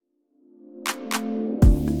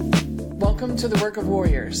Welcome to The Work of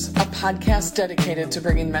Warriors, a podcast dedicated to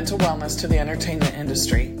bringing mental wellness to the entertainment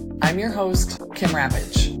industry. I'm your host, Kim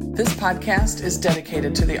Ravage. This podcast is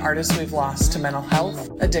dedicated to the artists we've lost to mental health,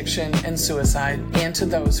 addiction, and suicide, and to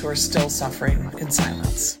those who are still suffering in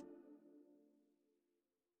silence.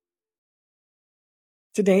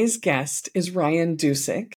 Today's guest is Ryan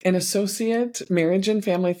Dusick, an associate marriage and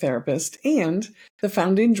family therapist and the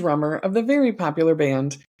founding drummer of the very popular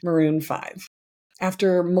band Maroon 5.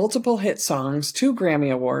 After multiple hit songs, 2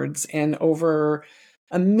 Grammy Awards, and over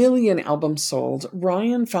 1 million albums sold,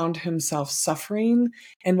 Ryan found himself suffering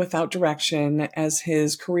and without direction as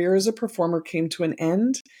his career as a performer came to an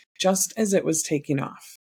end just as it was taking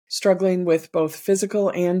off. Struggling with both physical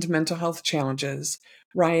and mental health challenges,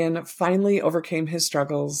 Ryan finally overcame his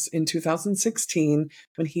struggles in 2016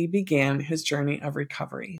 when he began his journey of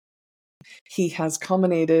recovery. He has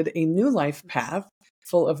culminated a new life path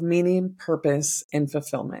full of meaning, purpose, and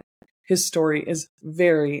fulfillment. His story is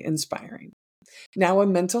very inspiring. Now a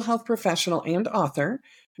mental health professional and author,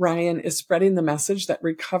 Ryan is spreading the message that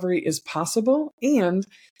recovery is possible and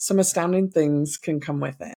some astounding things can come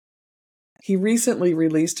with it. He recently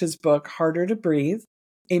released his book, Harder to Breathe,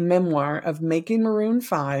 a memoir of making Maroon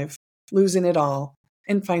 5, losing it all,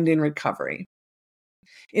 and finding recovery.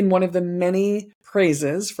 In one of the many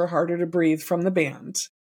praises for Harder to Breathe from the band,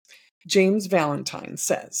 James Valentine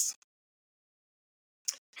says,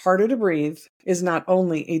 Harder to Breathe is not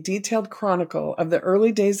only a detailed chronicle of the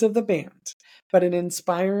early days of the band, but an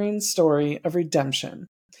inspiring story of redemption.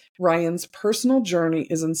 Ryan's personal journey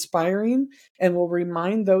is inspiring and will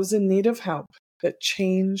remind those in need of help that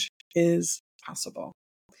change is possible.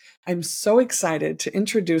 I'm so excited to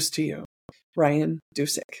introduce to you Ryan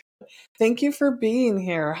Dusick. Thank you for being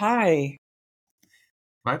here. Hi.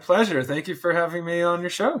 My pleasure. Thank you for having me on your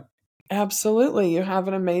show. Absolutely. You have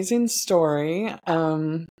an amazing story.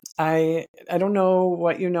 I don't know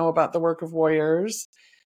what you know about the Work of Warriors.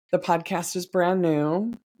 The podcast is brand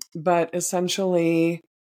new, but essentially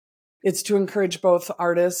it's to encourage both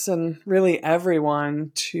artists and really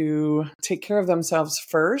everyone to take care of themselves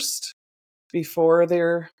first before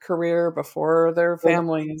their career, before their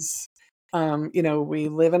families. We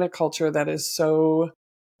live in a culture that is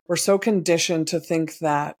we're so conditioned to think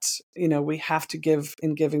that, we have to give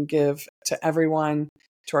and give and give to everyone,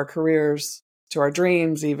 to our careers, to our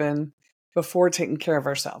dreams even, before taking care of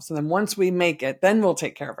ourselves. And then once we make it, then we'll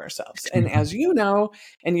take care of ourselves. And as you know,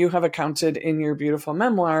 and you have accounted in your beautiful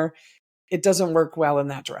memoir, it doesn't work well in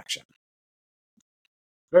that direction.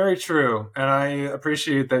 Very true. And I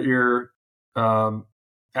appreciate that you're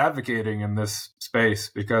advocating in this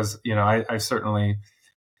space because, I certainly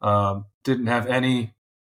didn't have any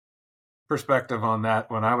perspective on that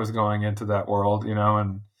when I was going into that world,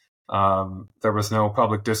 and there was no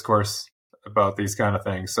public discourse about these kind of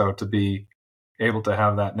things. So to be able to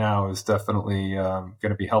have that now is definitely going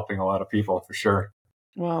to be helping a lot of people for sure.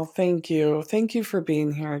 Well, thank you. Thank you for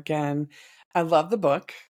being here again. I love the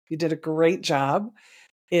book. You did a great job.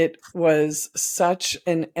 It was such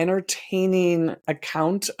an entertaining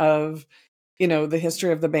account of the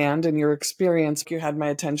history of the band and your experience. You had my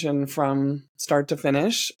attention from start to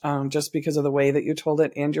finish, just because of the way that you told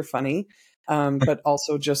it, and you're funny, but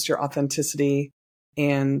also just your authenticity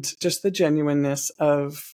and just the genuineness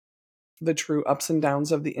of the true ups and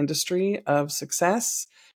downs of the industry of success,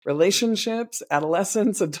 relationships,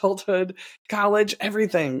 adolescence, adulthood, college,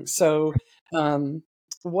 everything. So,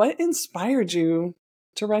 what inspired you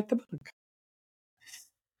to write the book?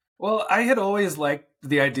 Well, I had always liked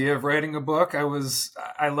the idea of writing a book.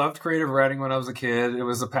 I loved creative writing when I was a kid. It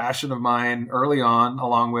was a passion of mine early on,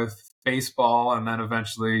 along with baseball and then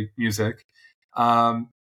eventually music.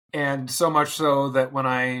 And so much so that when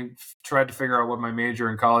I tried to figure out what my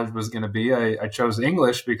major in college was going to be, I chose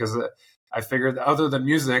English because I figured that other than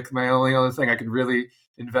music, my only other thing I could really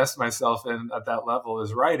invest myself in at that level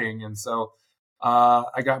is writing. And so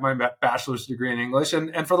I got my bachelor's degree in English,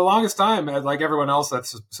 and for the longest time, like everyone else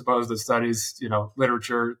that's supposed that studies,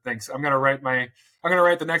 literature, thinks I'm going to write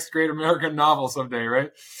the next great American novel someday, right?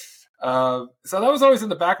 So that was always in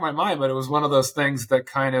the back of my mind, but it was one of those things that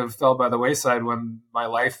kind of fell by the wayside when my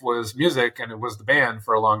life was music and it was the band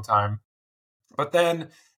for a long time. But then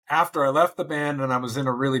after I left the band and I was in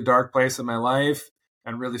a really dark place in my life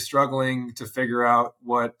and really struggling to figure out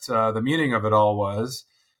what the meaning of it all was,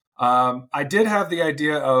 I did have the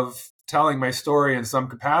idea of telling my story in some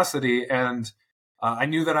capacity, and I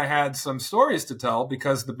knew that I had some stories to tell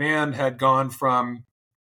because the band had gone from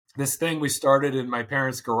this thing we started in my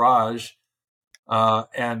parents' garage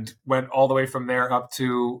and went all the way from there up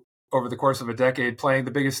to, over the course of a decade, playing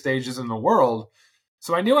the biggest stages in the world.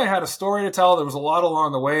 So I knew I had a story to tell. There was a lot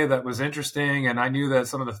along the way that was interesting, and I knew that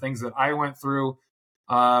some of the things that I went through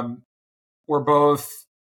um, were both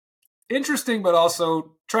interesting but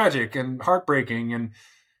also tragic and heartbreaking. And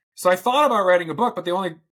so I thought about writing a book, but the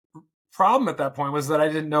only problem at that point was that I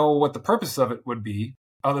didn't know what the purpose of it would be,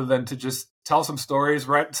 other than to just tell some stories,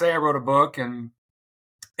 write, say I wrote a book, and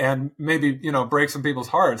maybe break some people's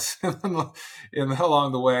hearts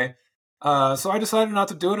along the way. So I decided not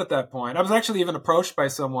to do it at that point. I was actually even approached by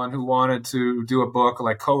someone who wanted to do a book,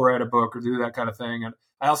 like co-write a book or do that kind of thing. And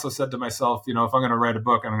I also said to myself, if I'm going to write a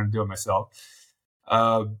book, I'm going to do it myself.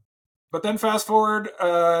 But then fast forward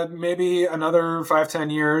maybe another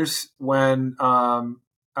 5-10 years, when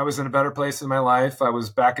I was in a better place in my life. I was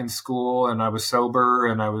back in school and I was sober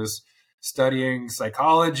and I was studying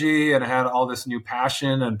psychology and I had all this new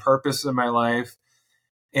passion and purpose in my life.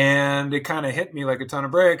 And it kind of hit me like a ton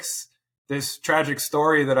of bricks. This tragic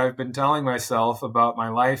story that I've been telling myself about my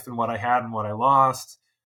life and what I had and what I lost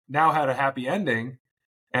now had a happy ending.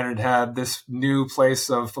 And it had this new place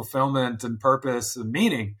of fulfillment and purpose and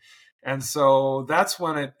meaning. And so that's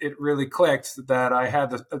when it really clicked that I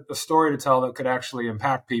had a story to tell that could actually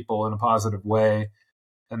impact people in a positive way.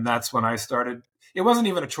 And that's when I started. It wasn't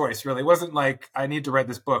even a choice, really. It wasn't like I need to write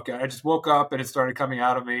this book. I just woke up and it started coming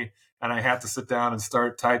out of me, and I had to sit down and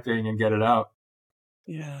start typing and get it out.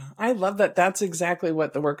 Yeah, I love that. That's exactly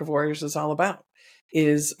what the Work of Warriors is all about,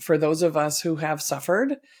 is for those of us who have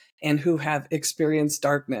suffered and who have experienced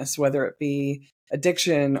darkness, whether it be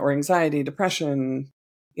addiction or anxiety, depression,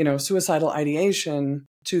 suicidal ideation,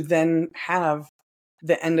 to then have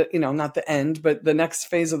the end, not the end, but the next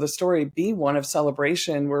phase of the story be one of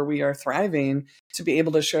celebration where we are thriving, to be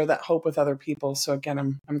able to share that hope with other people. So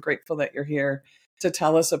again, I'm grateful that you're here to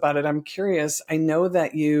tell us about it. I'm curious. I know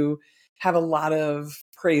that you have a lot of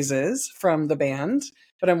praises from the band,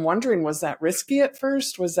 but I'm wondering, was that risky at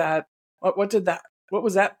first? Was that, what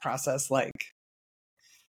was that process like?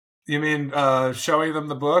 You mean showing them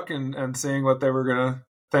the book and seeing what they were going to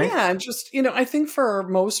think? Yeah, and just, I think for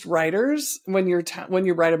most writers, when when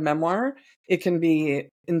you write a memoir, it can be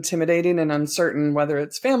intimidating and uncertain, whether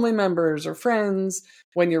it's family members or friends,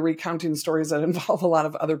 when you're recounting stories that involve a lot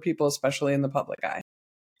of other people, especially in the public eye.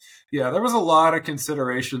 Yeah, there was a lot of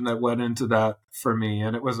consideration that went into that for me,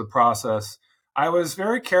 and it was a process. I was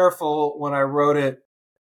very careful when I wrote it,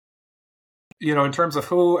 in terms of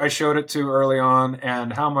who I showed it to early on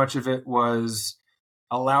and how much of it was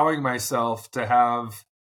allowing myself to have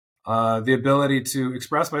the ability to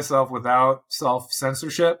express myself without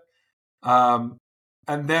self-censorship, and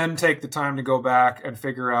then take the time to go back and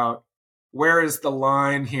figure out where is the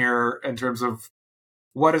line here in terms of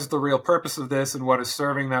what is the real purpose of this and what is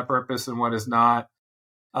serving that purpose and what is not.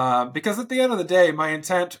 Because at the end of the day, my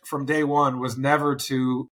intent from day one was never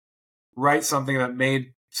to write something that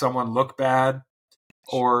made someone look bad,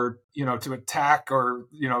 or, to attack, or,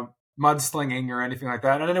 mudslinging or anything like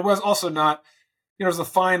that. And it was also not, there's a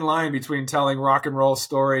fine line between telling rock and roll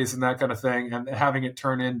stories and that kind of thing and having it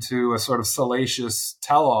turn into a sort of salacious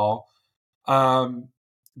tell-all.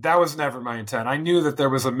 That was never my intent. I knew that there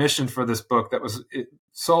was a mission for this book that was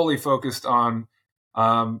solely focused on,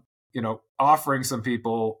 offering some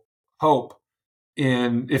people hope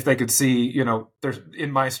in, if they could see, there's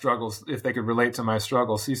in my struggles, if they could relate to my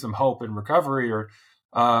struggles, see some hope in recovery or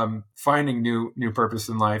finding new purpose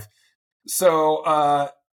in life.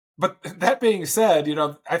 So, but that being said,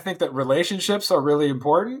 I think that relationships are really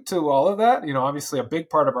important to all of that. Obviously, a big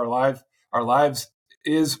part of our lives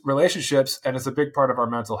is relationships, and it's a big part of our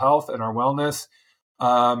mental health and our wellness.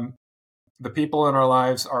 The people in our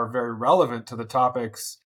lives are very relevant to the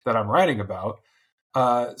topics that I'm writing about.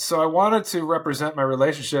 So I wanted to represent my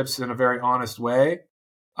relationships in a very honest way.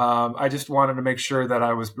 I just wanted to make sure that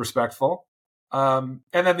I was respectful. And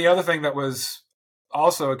then the other thing that was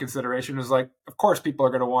also a consideration is, like, of course, people are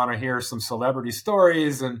going to want to hear some celebrity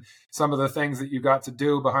stories and some of the things that you got to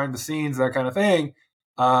do behind the scenes, that kind of thing.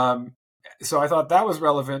 So I thought that was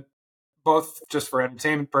relevant, both just for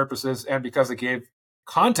entertainment purposes and because it gave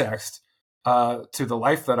context to the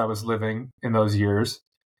life that I was living in those years.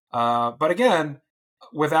 But again,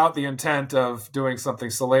 without the intent of doing something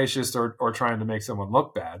salacious or trying to make someone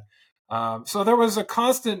look bad. So there was a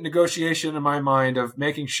constant negotiation in my mind of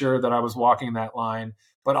making sure that I was walking that line,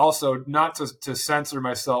 but also not to censor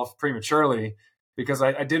myself prematurely, because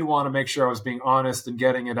I did want to make sure I was being honest and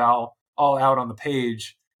getting it all out on the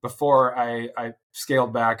page before I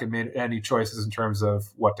scaled back and made any choices in terms of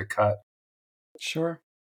what to cut. Sure.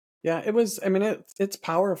 Yeah, it was, it's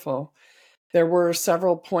powerful. There were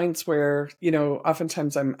several points where,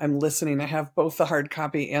 oftentimes I'm listening. I have both the hard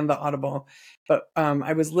copy and the Audible, but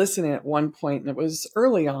I was listening at one point, and it was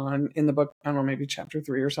early on in the book. I don't know, maybe chapter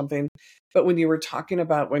 3 or something. But when you were talking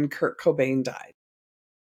about when Kurt Cobain died,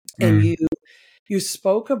 and you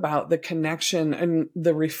spoke about the connection and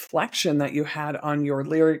the reflection that you had on your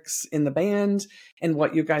lyrics in the band and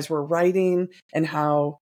what you guys were writing, and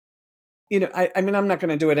how, I mean, I'm not going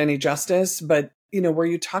to do it any justice, but where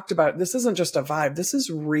you talked about this isn't just a vibe, this is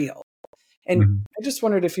real. And I just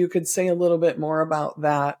wondered if you could say a little bit more about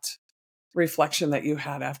that reflection that you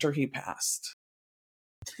had after he passed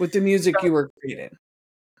with the music you were creating.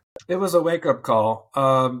 It was a wake-up call.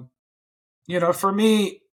 For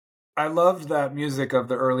me, I loved that music of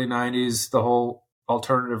the early 90s, the whole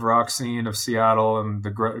alternative rock scene of Seattle and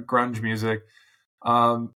the grunge music,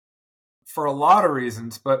 for a lot of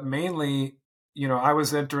reasons, but mainly, I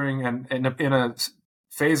was entering in a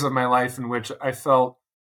phase of my life in which I felt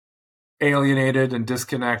alienated and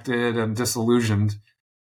disconnected and disillusioned,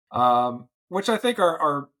 which I think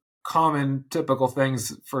are common, typical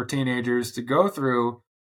things for teenagers to go through.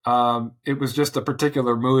 It was just a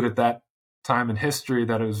particular mood at that time in history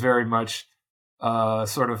that it was very much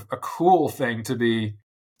sort of a cool thing to be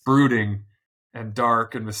brooding and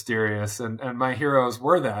dark and mysterious. And my heroes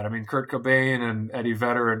were that. I mean, Kurt Cobain and Eddie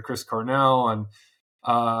Vedder and Chris Cornell and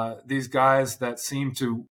these guys that seem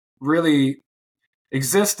to really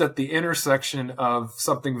exist at the intersection of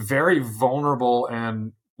something very vulnerable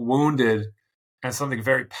and wounded and something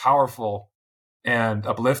very powerful and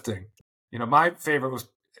uplifting. My favorite was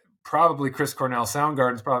probably Chris Cornell.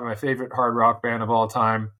 Soundgarden's probably my favorite hard rock band of all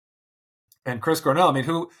time. And Chris Cornell, I mean,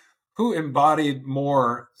 who embodied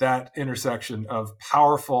more that intersection of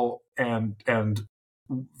powerful and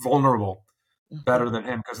vulnerable better than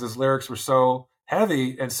him? Because his lyrics were so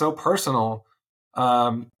heavy and so personal,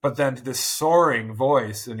 but then this soaring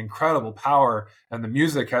voice and incredible power, and the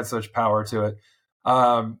music had such power to it.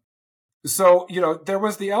 So, there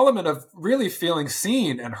was the element of really feeling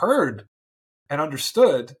seen and heard and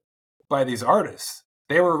understood by these artists.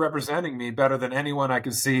 They were representing me better than anyone I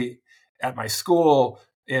could see at my school,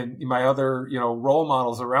 in my other, role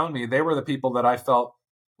models around me. They were the people that I felt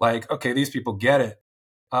like, okay, these people get it.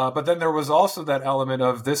 But then there was also that element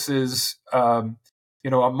of this is, a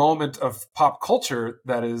moment of pop culture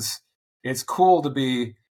that it's cool to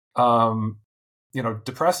be,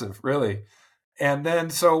 depressive, really. And then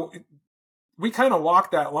so we kind of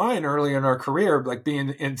walked that line early in our career, like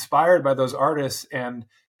being inspired by those artists and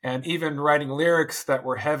even writing lyrics that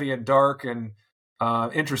were heavy and dark and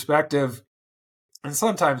introspective and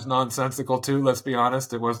sometimes nonsensical too. Let's be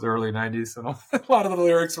honest. It was the early 90s. And a lot of the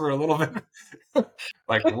lyrics were a little bit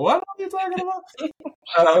like, what are you talking about?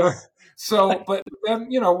 But then,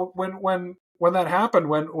 when that happened,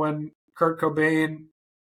 when Kurt Cobain,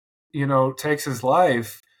 takes his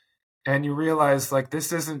life, and you realize like,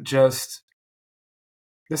 this isn't just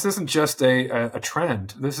a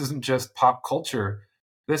trend. This isn't just pop culture.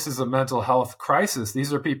 This is a mental health crisis.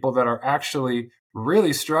 These are people that are actually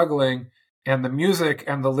really struggling, and the music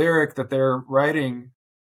and the lyric that they're writing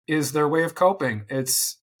is their way of coping.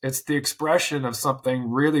 It's the expression of something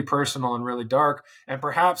really personal and really dark. And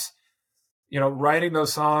perhaps, writing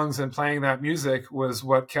those songs and playing that music was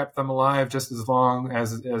what kept them alive just as long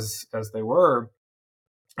as they were.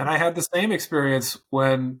 And I had the same experience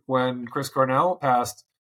when Chris Cornell passed.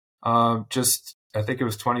 I think it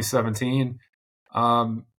was 2017.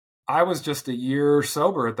 I was just a year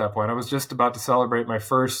sober at that point. I was just about to celebrate my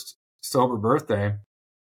first sober birthday.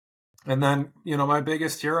 And then, my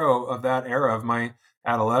biggest hero of that era of my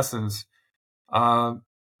adolescence,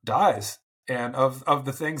 dies. And of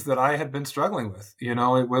the things that I had been struggling with,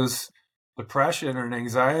 it was depression and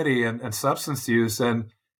anxiety and substance use.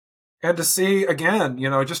 And to see again,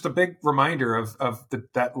 just a big reminder of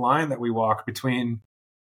that line that we walk between,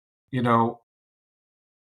 being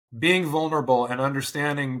vulnerable and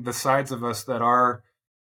understanding the sides of us that are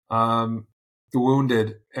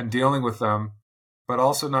wounded and dealing with them, but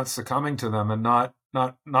also not succumbing to them and not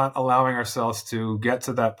allowing ourselves to get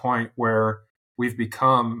to that point where we've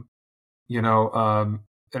become, an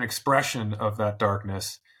expression of that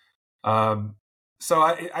darkness. So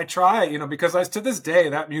I try, because to this day,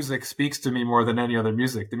 that music speaks to me more than any other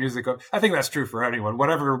music. The music I think that's true for anyone.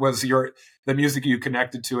 Whatever was the music you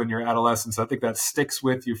connected to in your adolescence, I think that sticks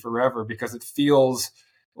with you forever because it feels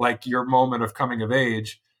like your moment of coming of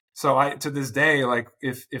age. So to this day, like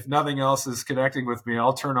if nothing else is connecting with me,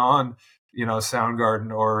 I'll turn on,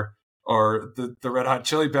 Soundgarden or the Red Hot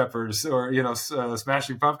Chili Peppers or,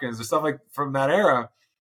 Smashing Pumpkins or stuff like from that era.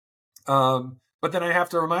 But then I have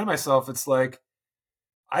to remind myself, it's like,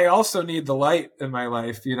 I also need the light in my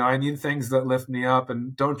life. I need things that lift me up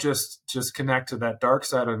and don't just connect to that dark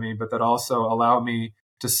side of me, but that also allow me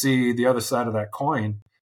to see the other side of that coin.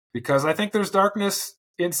 Because I think there's darkness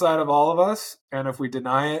inside of all of us, and if we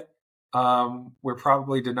deny it, we're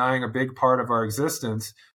probably denying a big part of our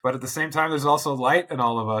existence. But at the same time, there's also light in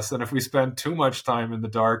all of us, and if we spend too much time in the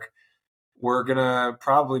dark, we're gonna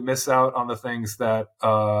probably miss out on the things that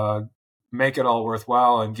make it all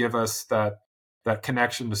worthwhile and give us that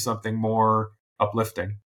connection to something more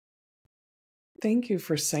uplifting. Thank you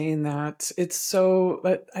for saying that.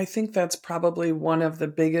 I think that's probably one of the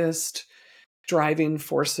biggest driving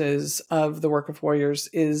forces of the work of warriors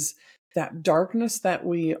is that darkness that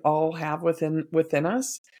we all have within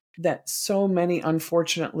us that so many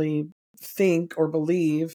unfortunately think or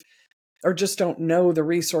believe or just don't know the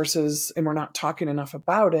resources, and we're not talking enough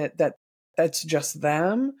about it, that that's just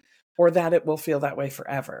them, or that it will feel that way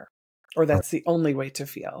forever, or that's the only way to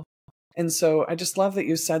feel. And so I just love that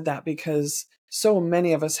you said that, because so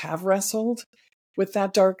many of us have wrestled with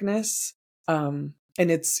that darkness. And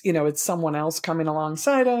it's someone else coming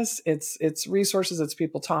alongside us. It's resources, it's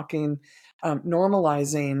people talking,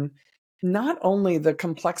 normalizing not only the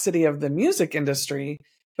complexity of the music industry,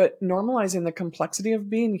 but normalizing the complexity of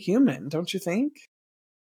being human, don't you think?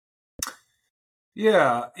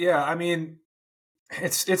 Yeah, yeah. I mean,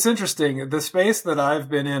 it's interesting. The space that I've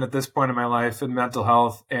been in at this point in my life in mental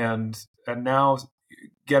health, and now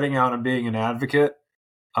getting out and being an advocate.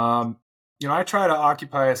 Um, I try to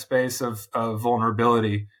occupy a space of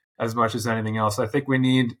vulnerability as much as anything else. I think we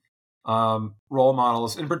need role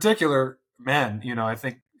models, in particular men. I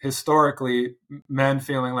think historically, men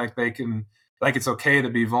feeling like it's okay to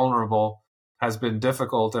be vulnerable has been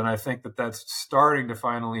difficult, and I think that that's starting to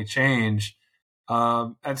finally change.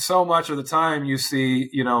 And so much of the time, you see,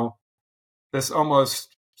 this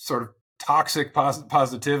almost sort of toxic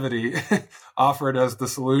positivity offered as the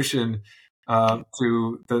solution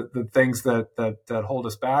to the things that hold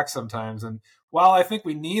us back sometimes. And while I think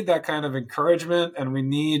we need that kind of encouragement and we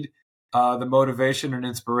need the motivation and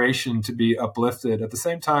inspiration to be uplifted, at the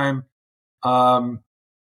same time, I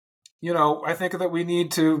think that we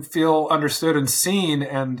need to feel understood and seen,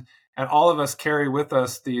 and all of us carry with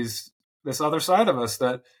us this other side of us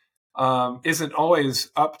that isn't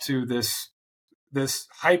always up to this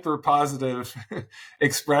hyper positive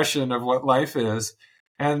expression of what life is.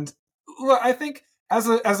 And look, I think as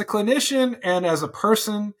a clinician and as a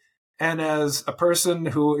person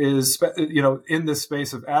who is in this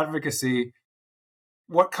space of advocacy,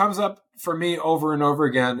 what comes up for me over and over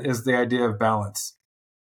again is the idea of balance.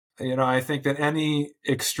 I think that any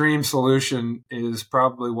extreme solution is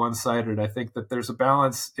probably one-sided. I think that there's a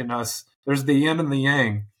balance in us. There's the yin and the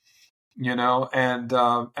yang, and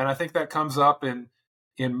I think that comes up in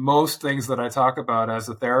most things that I talk about as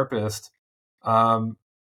a therapist. We're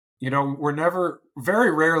never,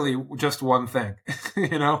 very rarely, just one thing,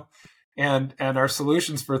 and our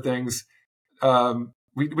solutions for things,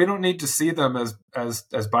 we don't need to see them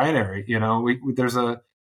as binary. There's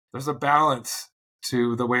a balance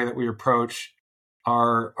to the way that we approach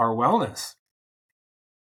our wellness.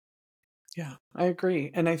 Yeah, I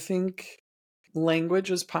agree. And I think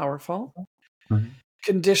language is powerful. Mm-hmm.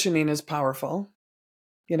 Conditioning is powerful.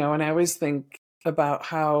 And I always think about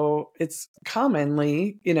how it's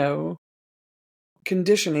commonly,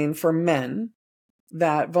 conditioning for men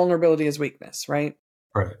that vulnerability is weakness, right?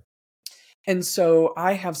 Right. And so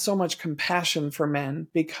I have so much compassion for men,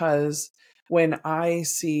 because when I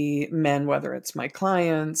see men, whether it's my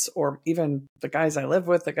clients or even the guys I live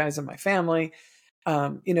with, the guys in my family,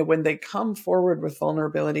 when they come forward with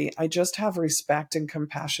vulnerability, I just have respect and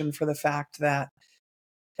compassion for the fact that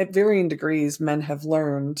at varying degrees, men have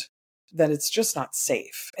learned that it's just not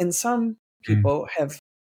safe. And some people have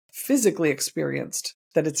physically experienced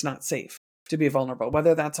that it's not safe to be vulnerable,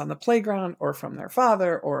 whether that's on the playground or from their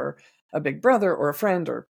father or a big brother or a friend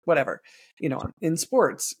or whatever, in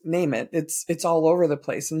sports, name it. It's all over the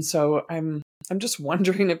place. And so I'm just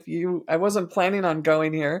wondering if I wasn't planning on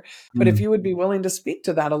going here, but if you would be willing to speak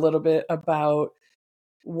to that a little bit about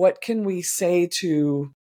what can we say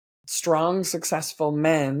to strong, successful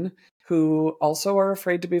men who also are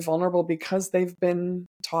afraid to be vulnerable because they've been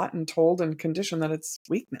taught and told and conditioned that it's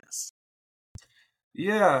weakness.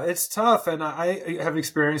 Yeah, it's tough. And I have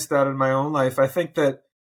experienced that in my own life. I think that,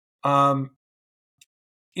 I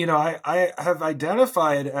have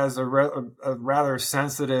identified as a rather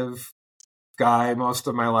sensitive guy most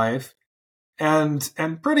of my life, and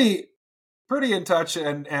pretty in touch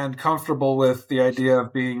and comfortable with the idea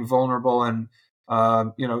of being vulnerable and,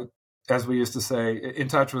 as we used to say, in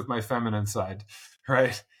touch with my feminine side,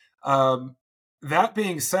 right? that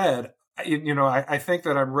being said, I think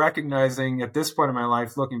that I'm recognizing at this point in my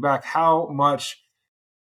life, looking back, how much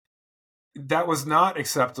that was not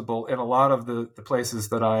acceptable in a lot of the places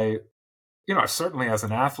that I, certainly as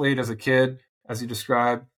an athlete, as a kid, as you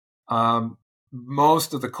described.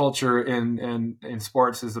 Most of the culture in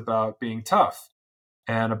sports is about being tough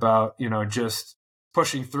and about, just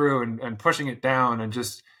pushing through and pushing it down and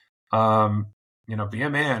just, be a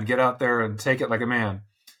man, get out there and take it like a man.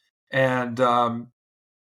 And,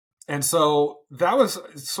 and so that was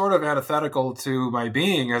sort of antithetical to my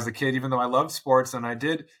being as a kid, even though I loved sports and I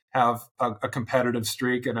did have a competitive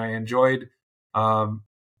streak and I enjoyed,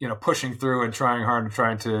 pushing through and trying hard and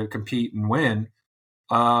trying to compete and win.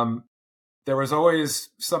 There was always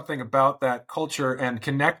something about that culture and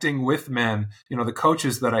connecting with men, the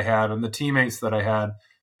coaches that I had and the teammates that I had,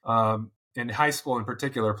 in high school in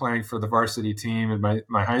particular, playing for the varsity team in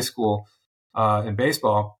my high school, in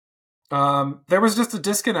baseball. There was just a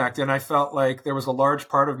disconnect, and I felt like there was a large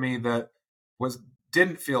part of me that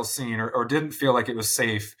didn't feel seen or didn't feel like it was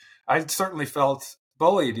safe. I certainly felt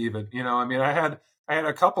bullied, even. I had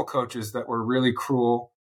a couple coaches that were really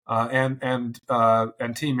cruel, and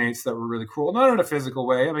teammates that were really cruel, not in a physical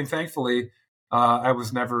way. I mean, thankfully, I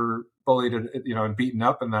was never bullied, and beaten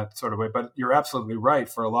up in that sort of way. But you're absolutely right.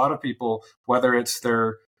 For a lot of people, whether it's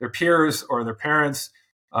their peers or their parents,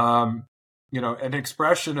 an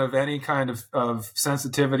expression of any kind of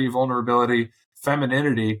sensitivity, vulnerability,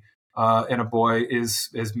 femininity in a boy is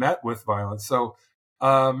met with violence. So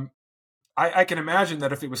I can imagine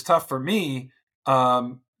that if it was tough for me,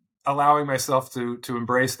 allowing myself to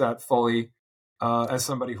embrace that fully, as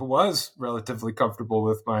somebody who was relatively comfortable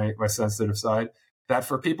with my sensitive side, that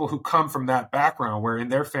for people who come from that background where in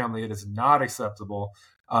their family it is not acceptable,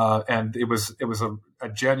 and it was a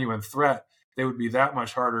genuine threat, they would be that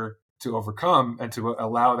much harder to overcome and to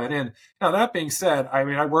allow that in. Now, that being said, I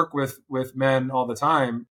mean, I work with men all the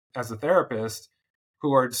time as a therapist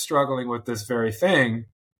who are struggling with this very thing,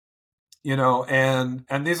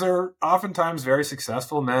 and these are oftentimes very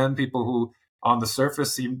successful men, people who on the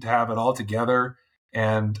surface seem to have it all together,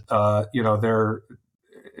 and they're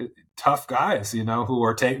tough guys, who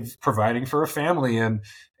are providing for a family and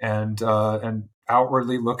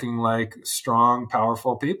outwardly looking like strong,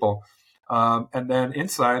 powerful people. And then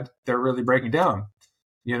inside, they're really breaking down,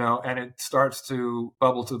 and it starts to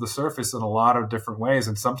bubble to the surface in a lot of different ways,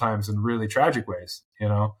 and sometimes in really tragic ways,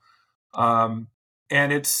 and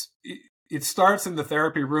it starts in the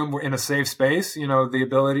therapy room in a safe space, the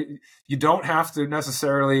ability, you don't have to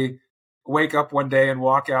necessarily wake up one day and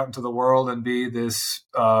walk out into the world and be this,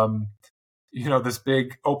 this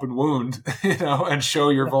big open wound, and show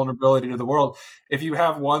your vulnerability to the world. If you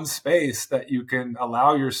have one space that you can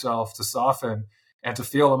allow yourself to soften and to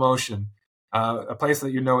feel emotion, a place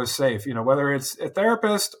that is safe, whether it's a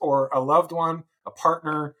therapist or a loved one, a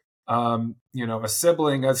partner, a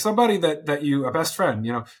sibling, somebody that you, a best friend,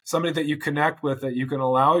 somebody that you connect with, that you can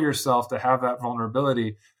allow yourself to have that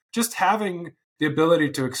vulnerability, just having the ability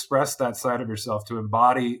to express that side of yourself, to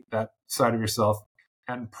embody that side of yourself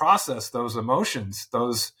and process those emotions,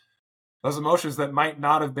 those emotions that might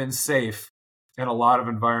not have been safe in a lot of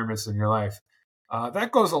environments in your life.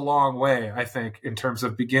 That goes a long way, I think, in terms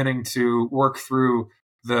of beginning to work through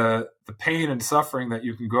the pain and suffering that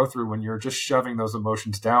you can go through when you're just shoving those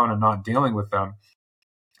emotions down and not dealing with them.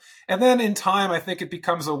 And then in time, I think it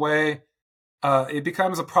becomes a way, it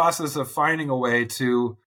becomes a process of finding a way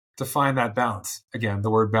to find that balance. Again,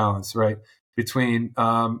 the word balance, right? Between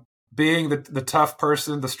being the tough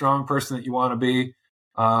person, the strong person that you want to be,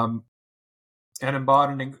 and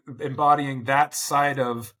embodying that side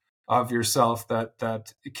of yourself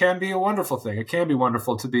that it can be a wonderful thing. It can be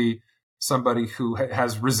wonderful to be somebody who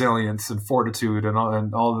has resilience and fortitude and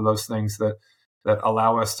all of those things that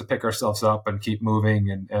allow us to pick ourselves up and keep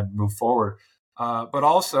moving and move forward. But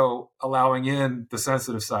also allowing in the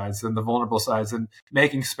sensitive sides and the vulnerable sides and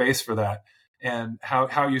making space for that, and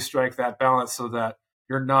how you strike that balance so that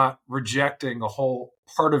you're not rejecting a whole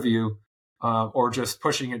part of you, or just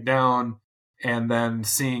pushing it down and then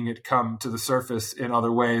seeing it come to the surface in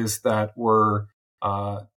other ways that were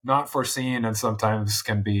not foreseen and sometimes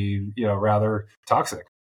can be, rather toxic.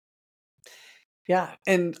 Yeah.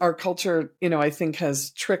 And our culture, I think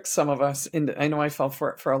has tricked some of us into, I know I fell for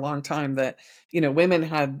it for a long time, that, women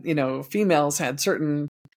had, females had certain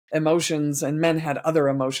emotions and men had other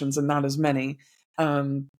emotions and not as many.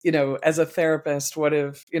 As a therapist, what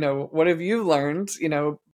have you learned,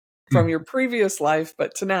 from your previous life,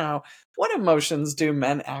 but to now, what emotions do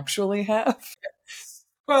men actually have?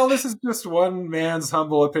 Well, this is just one man's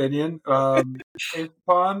humble opinion, based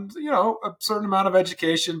upon a certain amount of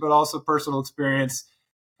education, but also personal experience,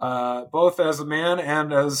 both as a man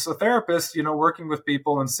and as a therapist. Working with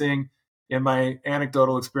people and seeing in my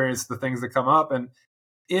anecdotal experience the things that come up, and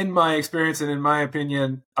in my experience and in my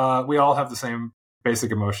opinion, we all have the same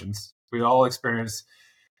basic emotions. We all experience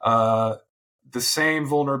uh, the same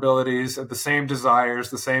vulnerabilities, the same desires,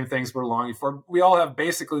 the same things we're longing for. We all have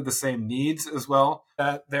basically the same needs as well.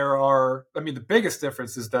 That there are, the biggest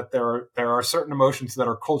difference is that there are certain emotions that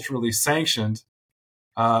are culturally sanctioned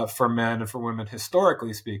for men and for women,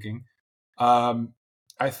 historically speaking. Um,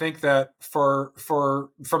 I think that for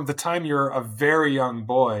from the time you're a very young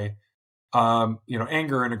boy,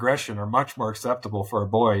 anger and aggression are much more acceptable for a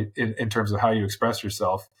boy in terms of how you express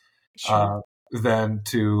yourself Sure. than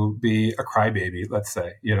to be a crybaby, let's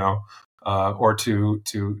say, or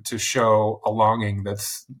to show a longing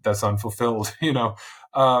that's unfulfilled.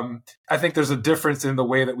 I think there's a difference in the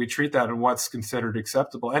way that we treat that and what's considered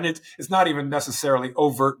acceptable, and it's not even necessarily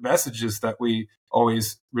overt messages that we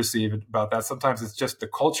always receive about that. Sometimes it's just the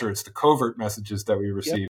culture, it's the covert messages that we Yep.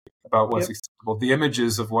 receive about what's Yep. acceptable, the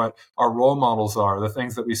images of what our role models are, the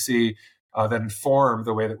things that we see that inform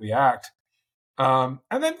the way that we act. And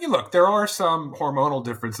then you look, there are some hormonal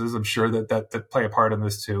differences, I'm sure that play a part in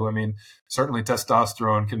this too. Certainly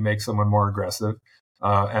testosterone can make someone more aggressive,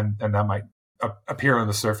 and that might appear on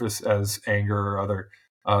the surface as anger or other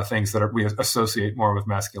things that we associate more with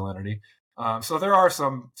masculinity. So there are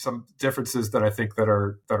some differences that I think that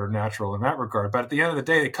are natural in that regard. But at the end of the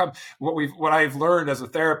day, what I've learned as a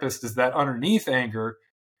therapist is that underneath anger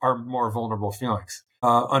are more vulnerable feelings.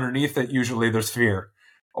 Underneath it, usually there's fear,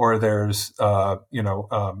 or there's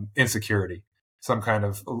insecurity, some kind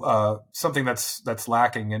of something that's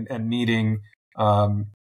lacking and needing um,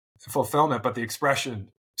 fulfillment, but the expression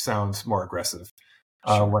sounds more aggressive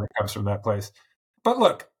Sure. when it comes from that place. But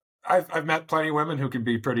look, I've met plenty of women who can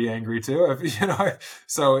be pretty angry too.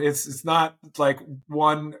 So it's not like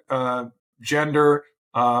one gender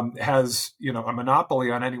has a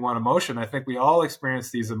monopoly on any one emotion. I think we all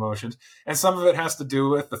experience these emotions, and some of it has to do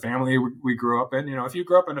with the family we grew up in. If you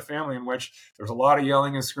grew up in a family in which there's a lot of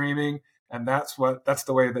yelling and screaming, and that's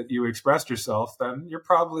the way that you expressed yourself, then you're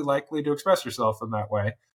probably likely to express yourself in that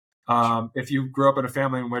way. If you grew up in a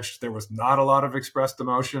family in which there was not a lot of expressed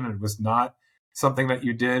emotion, and it was not something that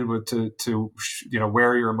you did to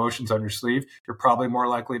wear your emotions on your sleeve, you're probably more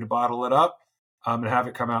likely to bottle it up and have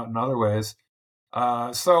it come out in other ways.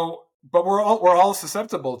 But we're all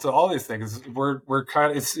susceptible to all these things. We're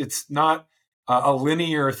kind of it's not a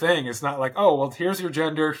linear thing. It's not like, oh well, here's your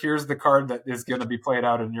gender, here's the card that is going to be played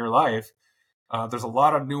out in your life. There's a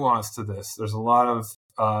lot of nuance to this. There's a lot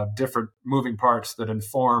of different moving parts that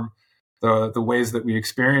inform the ways that we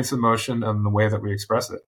experience emotion and the way that we express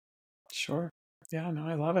it. Sure. Yeah, no,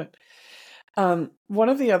 I love it. One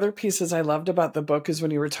of the other pieces I loved about the book is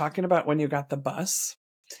when you were talking about when you got the bus,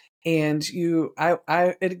 and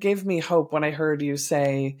it gave me hope when I heard you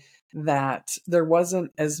say that there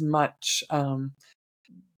wasn't as much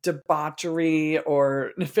debauchery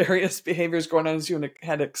or nefarious behaviors going on as you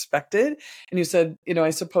had expected. And you said, I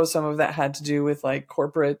suppose some of that had to do with like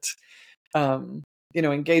corporate, um,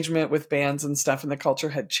 engagement with bands and stuff, and the culture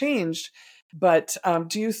had changed. But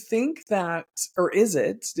do you think that, or is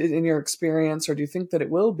it in your experience, or do you think that it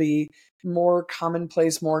will be more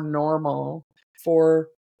commonplace, more normal for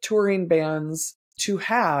touring bands to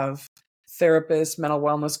have therapists, mental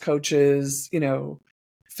wellness coaches,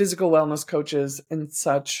 physical wellness coaches and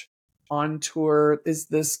such on tour? Is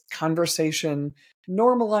this conversation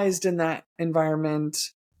normalized in that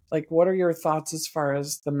environment? Like, what are your thoughts as far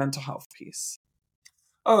as the mental health piece?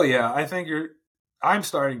 Oh yeah, I think I'm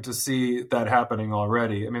starting to see that happening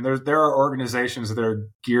already. There are organizations that are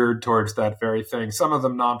geared towards that very thing. Some of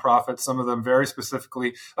them nonprofits, some of them very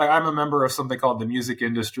specifically. Like I'm a member of something called the Music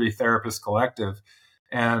Industry Therapist Collective,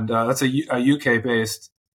 and that's a UK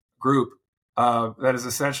based group that is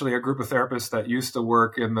essentially a group of therapists that used to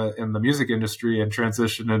work in the music industry and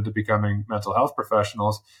transitioned into becoming mental health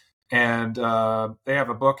professionals. And they have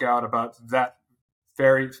a book out about that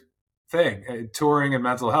very thing, touring and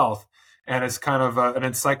mental health, and it's kind of an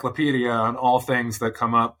encyclopedia on all things that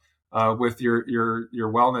come up with your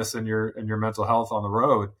wellness and your mental health on the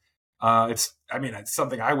road. It's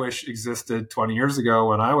something I wish existed 20 years ago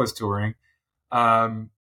when I was touring. Um,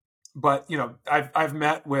 but I've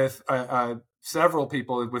met with several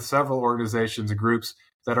people with several organizations and groups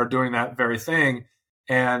that are doing that very thing,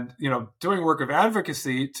 and doing work of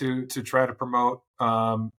advocacy to try to promote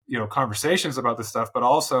conversations about this stuff, but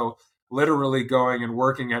also literally going and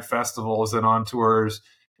working at festivals and on tours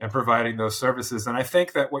and providing those services. And I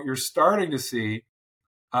think that what you're starting to see,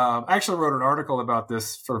 I actually wrote an article about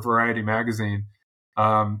this for Variety magazine,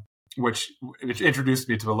 which introduced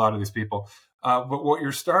me to a lot of these people. But what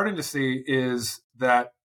you're starting to see is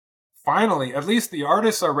that finally, at least the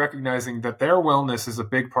artists are recognizing that their wellness is a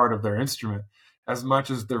big part of their instrument, as much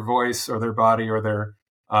as their voice or their body or their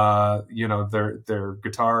their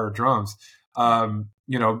guitar or drums.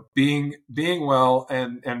 Being well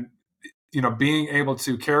and being able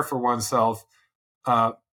to care for oneself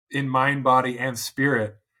in mind, body, and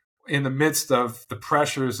spirit in the midst of the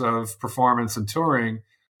pressures of performance and touring.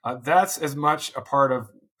 That's as much a part of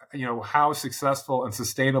how successful and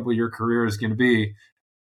sustainable your career is going to be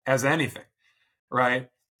as anything, right?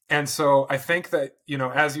 And so I think that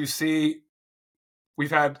as you see,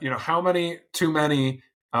 we've had too many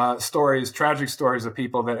tragic stories of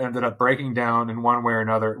people that ended up breaking down in one way or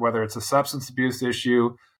another, whether it's a substance abuse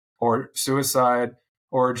issue or suicide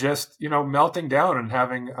or just melting down and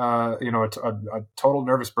having a total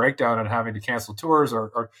nervous breakdown and having to cancel tours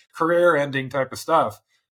or career ending type of stuff.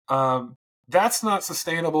 That's not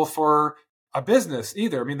sustainable for a business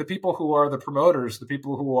either. I mean, the people who are the promoters, the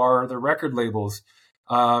people who are the record labels,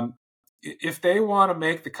 if they want to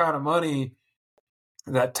make the kind of money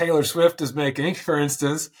that Taylor Swift is making, for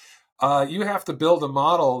instance, you have to build a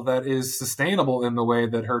model that is sustainable in the way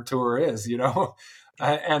that her tour is,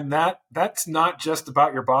 and that's not just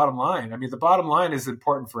about your bottom line. I mean, the bottom line is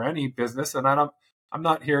important for any business, and I'm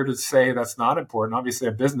not here to say that's not important. Obviously,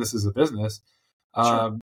 a business is a business,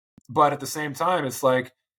 Sure. but at the same time, it's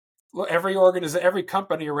like, well, every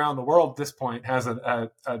company around the world at this point has an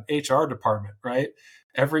HR department, right?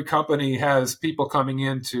 Every company has people coming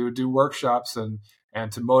in to do workshops and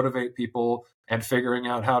to motivate people and figuring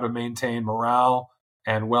out how to maintain morale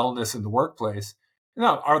and wellness in the workplace.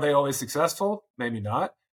 Now, are they always successful? Maybe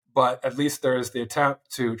not, but at least there is the attempt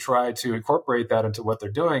to try to incorporate that into what they're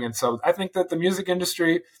doing. And so I think that the music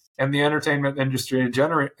industry and the entertainment industry in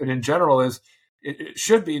general it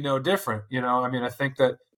should be no different. I mean, I think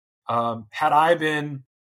that had I been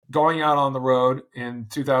going out on the road in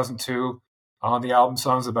 2002 on the album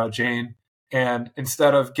Songs About Jane, and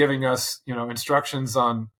instead of giving us, instructions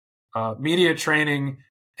on media training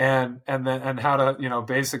and how to,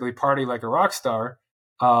 basically party like a rock star,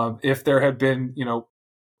 if there had been,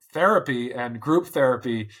 therapy and group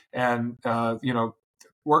therapy and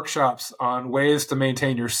workshops on ways to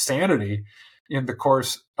maintain your sanity in the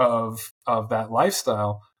course of that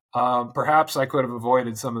lifestyle, perhaps I could have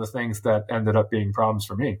avoided some of the things that ended up being problems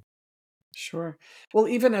for me. Sure. Well,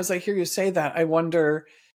 even as I hear you say that, I wonder,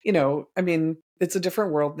 I mean, it's a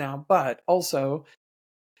different world now, but also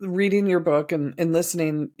reading your book and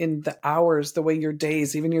listening in the hours, the way your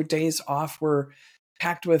days, even your days off were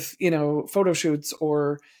packed with, photo shoots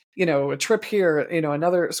or, a trip here,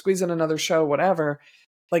 squeeze in another show, whatever,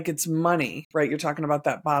 like it's money, right? You're talking about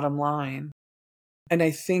that bottom line. And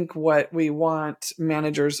I think what we want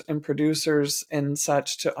managers and producers and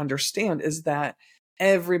such to understand is that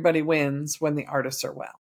everybody wins when the artists are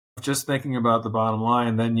well. Just thinking about the bottom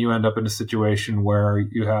line, then you end up in a situation where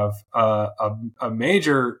you have a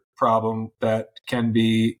major problem that can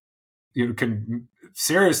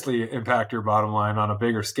seriously impact your bottom line on a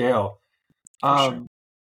bigger scale. Sure.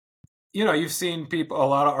 You've seen a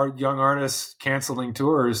lot of our young artists canceling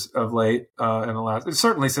tours of late in the last,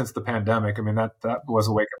 certainly since the pandemic. I mean, that was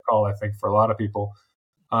a wake up call, I think, for a lot of people.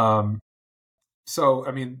 So,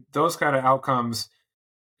 I mean, those kind of outcomes,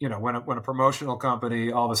 when a promotional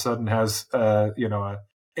company all of a sudden has, a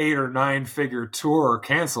 8 or 9 figure tour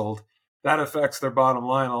canceled, that affects their bottom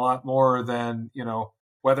line a lot more than,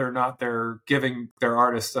 whether or not they're giving their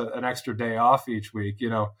artists an extra day off each week,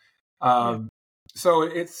 So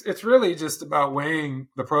it's really just about weighing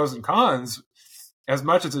the pros and cons as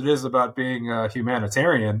much as it is about being a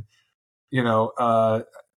humanitarian, but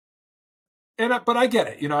I get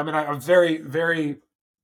it, I mean, I'm very, very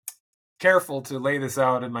careful to lay this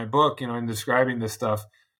out in my book, in describing this stuff,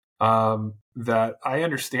 that I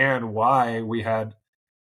understand why we had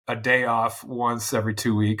a day off once every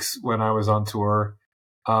 2 weeks when I was on tour.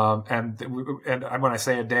 And when I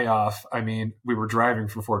say a day off, I mean, we were driving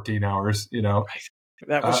for 14 hours, Right.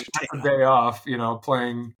 That was a day off,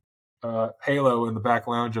 playing Halo in the back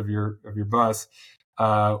lounge of your bus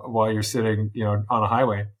while you're sitting, on a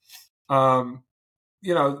highway. I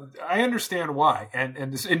understand why. And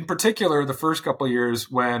in particular, the first couple of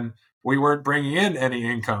years when we weren't bringing in any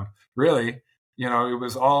income, really, it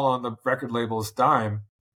was all on the record label's dime.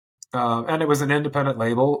 And it was an independent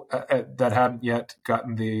label that hadn't yet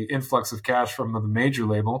gotten the influx of cash from the major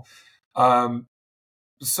label.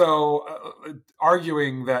 So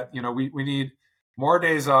arguing that, we need more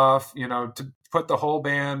days off, to put the whole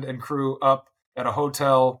band and crew up at a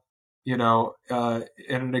hotel, in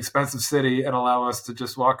an expensive city, and allow us to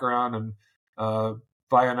just walk around and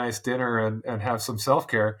buy a nice dinner and have some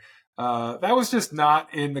self-care. That was just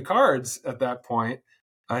not in the cards at that point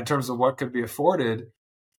in terms of what could be afforded.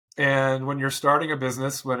 And when you're starting a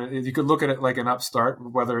business, you could look at it like an upstart,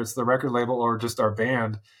 whether it's the record label or just our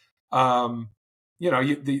band, everyone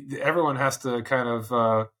has to kind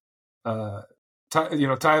of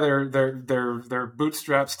tie their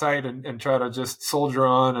bootstraps tight and try to just soldier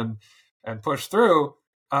on and push through.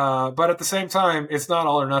 But at the same time, it's not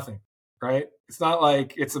all or nothing, right? It's not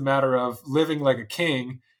like it's a matter of living like a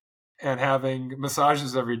king and having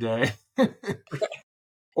massages every day,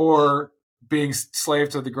 or being slave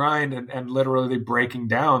to the grind and literally breaking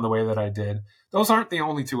down the way that I did. Those aren't the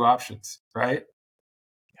only two options, right?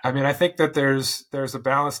 I mean, I think that there's a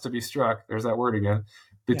balance to be struck. There's that word again,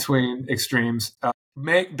 between extremes.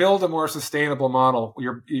 Build a more sustainable model.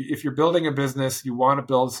 If you're building a business, you want to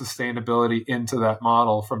build sustainability into that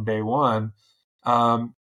model from day one,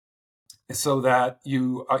 so that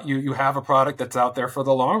you have a product that's out there for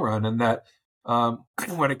the long run, and that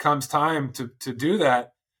when it comes time to do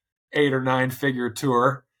that 8 or 9 figure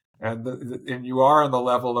tour, and you are on the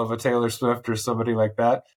level of a Taylor Swift or somebody like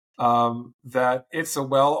that, that it's a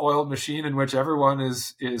well-oiled machine in which everyone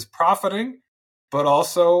is profiting, but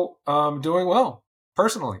also doing well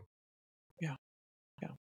personally. Yeah,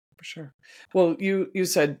 for sure. Well, you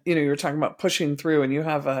said, you were talking about pushing through, and you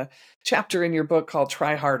have a chapter in your book called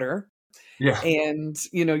Try Harder. Yeah. And,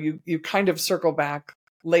 you kind of circle back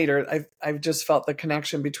later. I've just felt the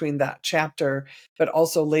connection between that chapter, but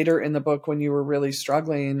also later in the book when you were really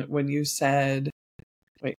struggling, when you said,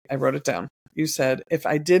 wait, I wrote it down. You said, if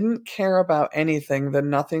I didn't care about anything, then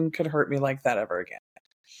nothing could hurt me like that ever again.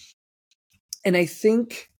 And I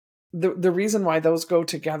think the reason why those go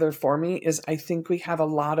together for me is I think we have a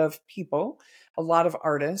lot of people, a lot of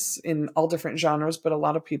artists in all different genres, but a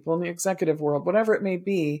lot of people in the executive world, whatever it may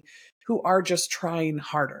be, who are just trying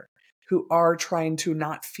harder, who are trying to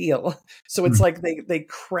not feel. So it's like they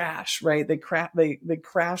crash, right? They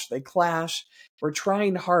crash, they clash. We're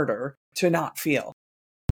trying harder to not feel.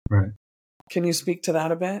 Right. Can you speak to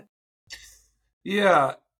that a bit?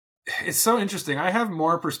 Yeah, it's so interesting. I have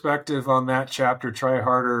more perspective on that chapter, Try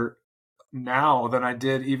Harder, now than I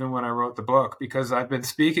did even when I wrote the book, because I've been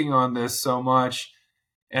speaking on this so much,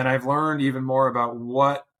 and I've learned even more about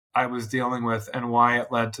what I was dealing with and why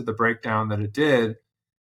it led to the breakdown that it did.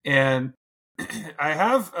 And I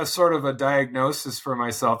have a sort of a diagnosis for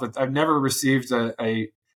myself that I've never received a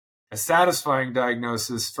satisfying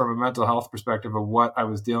diagnosis from a mental health perspective of what I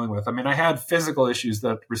was dealing with. I mean, I had physical issues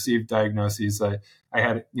that received diagnoses. I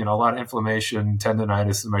had, a lot of inflammation,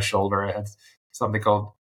 tendonitis in my shoulder. I had something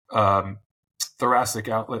called thoracic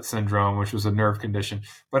outlet syndrome, which was a nerve condition.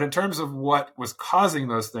 But in terms of what was causing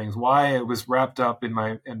those things, why it was wrapped up in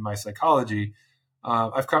my psychology,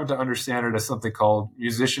 I've come to understand it as something called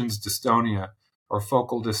musician's dystonia or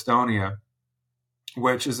focal dystonia,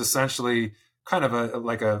 which is essentially kind of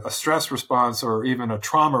a stress response or even a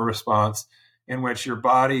trauma response in which your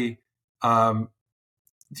body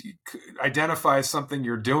identifies something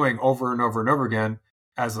you're doing over and over and over again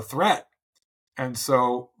as a threat, and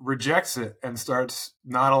so rejects it and starts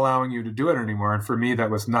not allowing you to do it anymore. And for me, it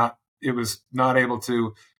was not able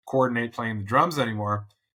to coordinate playing the drums anymore.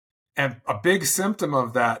 And a big symptom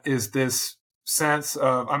of that is this sense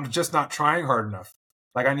of I'm just not trying hard enough.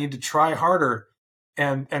 Like I need to try harder.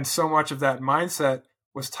 And so much of that mindset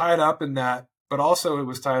was tied up in that, but also it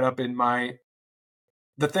was tied up in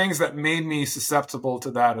the things that made me susceptible to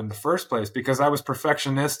that in the first place, because I was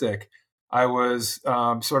perfectionistic. I was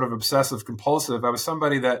sort of obsessive compulsive. I was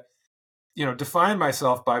somebody that, defined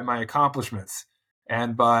myself by my accomplishments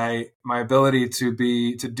and by my ability to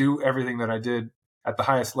do everything that I did at the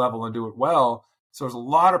highest level and do it well. So there's a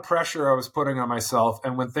lot of pressure I was putting on myself.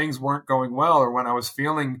 And when things weren't going well, or when I was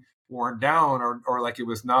feeling worn down, or like it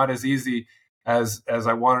was not as easy as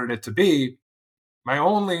I wanted it to be, my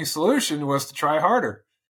only solution was to try harder.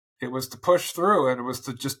 It was to push through, and it was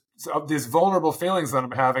to just, of these vulnerable feelings that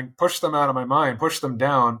I'm having, push them out of my mind, push them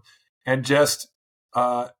down, and just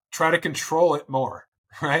try to control it more,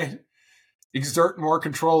 right? Exert more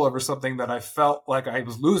control over something that I felt like I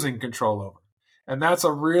was losing control over. And that's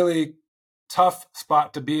a really tough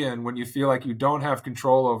spot to be in when you feel like you don't have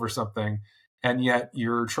control over something, and yet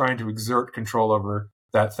you're trying to exert control over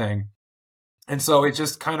that thing. And so it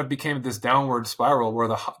just kind of became this downward spiral where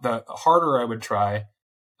the harder I would try,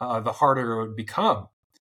 the harder it would become.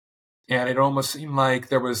 And it almost seemed like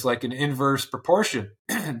there was like an inverse proportion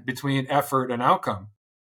between effort and outcome.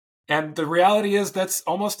 And the reality is that's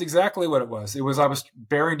almost exactly what it was. It was I was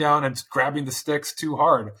bearing down and grabbing the sticks too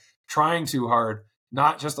hard, trying too hard,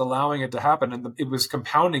 not just allowing it to happen. And it was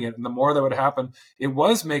compounding it. And the more that would happen, it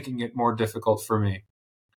was making it more difficult for me.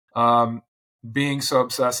 Being so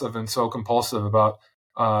obsessive and so compulsive about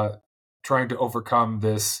trying to overcome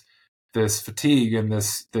this fatigue and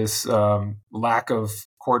this lack of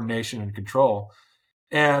coordination and control.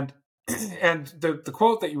 And the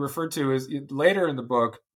quote that you referred to is later in the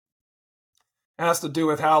book has to do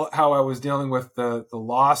with how I was dealing with the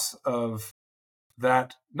loss of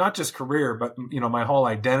that, not just career, but my whole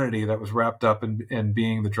identity that was wrapped up in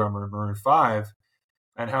being the drummer in Maroon 5,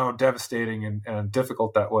 and how devastating and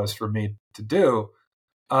difficult that was for me to do.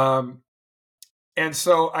 And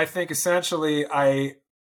so I think essentially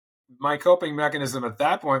my coping mechanism at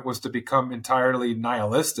that point was to become entirely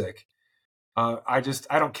nihilistic. I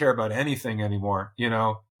don't care about anything anymore,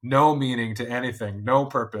 no meaning to anything, no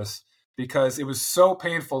purpose, because it was so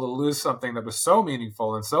painful to lose something that was so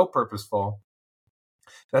meaningful and so purposeful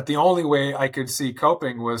that the only way I could see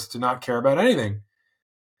coping was to not care about anything.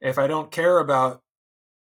 If I don't care about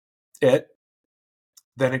it,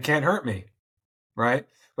 then it can't hurt me, right?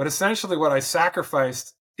 But essentially what I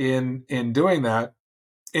sacrificed in doing that,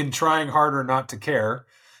 in trying harder not to care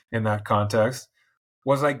in that context,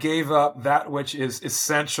 was I gave up that which is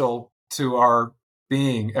essential to our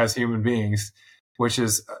being as human beings, which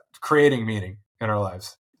is creating meaning in our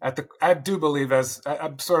lives. I do believe, as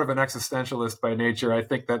I'm sort of an existentialist by nature, I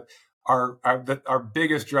think that our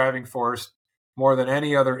biggest driving force, more than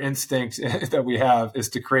any other instinct that we have, is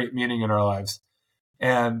to create meaning in our lives.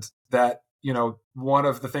 And that, one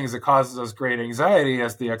of the things that causes us great anxiety,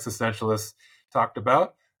 as the existentialists talked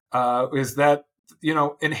about, is that,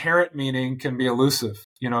 inherent meaning can be elusive.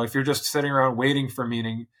 If you're just sitting around waiting for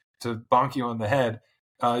meaning to bonk you on the head,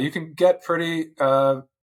 you can get pretty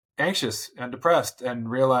anxious and depressed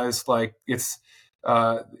and realize like it's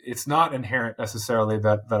not inherent necessarily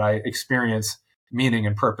that I experience meaning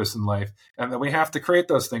and purpose in life, and that we have to create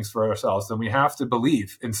those things for ourselves, and we have to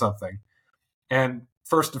believe in something. And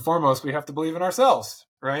first and foremost, we have to believe in ourselves,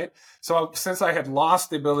 right? So since I had lost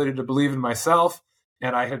the ability to believe in myself,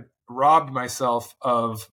 and I had robbed myself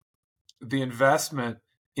of the investment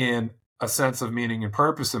in a sense of meaning and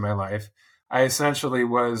purpose in my life, I essentially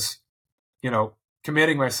was,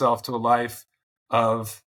 committing myself to a life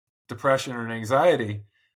of depression and anxiety,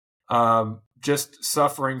 just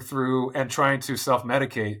suffering through and trying to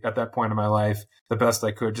self-medicate at that point in my life the best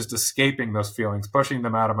I could, just escaping those feelings, pushing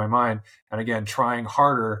them out of my mind, and again, trying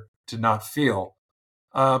harder to not feel.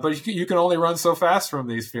 But you can only run so fast from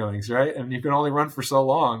these feelings, right? And you can only run for so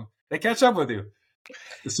long. They catch up with you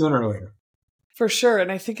sooner or later. For sure.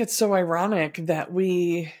 And I think it's so ironic that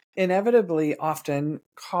we inevitably often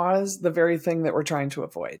cause the very thing that we're trying to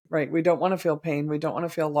avoid, right? We don't want to feel pain. We don't want to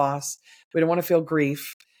feel loss. We don't want to feel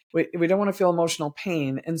grief. We don't want to feel emotional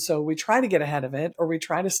pain. And so we try to get ahead of it, or we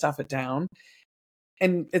try to stuff it down.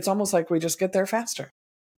 And it's almost like we just get there faster.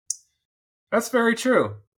 That's very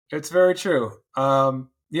true. It's very true.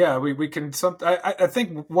 Yeah, we can. I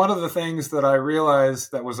think one of the things that I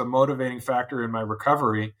realized that was a motivating factor in my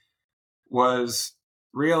recovery was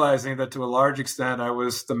realizing that to a large extent I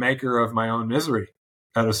was the maker of my own misery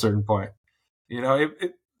at a certain point.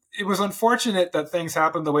 It was unfortunate that things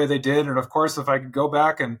happened the way they did, and of course, if I could go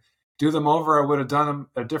back and do them over, I would have done them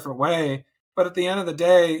a different way. But at the end of the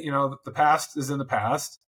day, the past is in the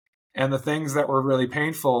past, and the things that were really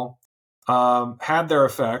painful had their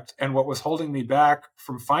effect. And what was holding me back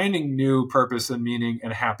from finding new purpose and meaning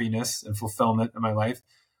and happiness and fulfillment in my life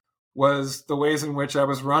was the ways in which I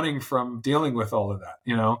was running from dealing with all of that.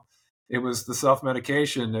 It was the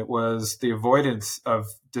self-medication. It was the avoidance of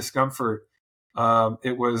discomfort.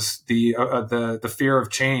 It was the fear of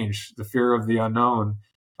change, the fear of the unknown,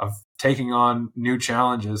 of taking on new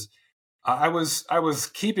challenges. I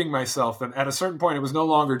was keeping myself, and at a certain point, it was no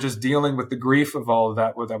longer just dealing with the grief of all of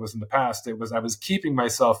that was in the past. I was keeping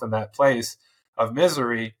myself in that place of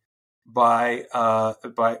misery by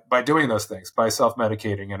doing those things, by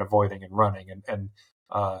self-medicating and avoiding and running and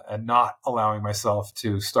not allowing myself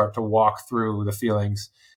to start to walk through the feelings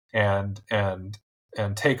and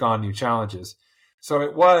take on new challenges. So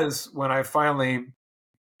it was when I finally,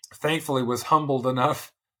 thankfully, was humbled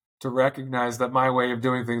enough to recognize that my way of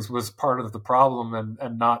doing things was part of the problem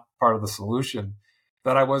and not part of the solution,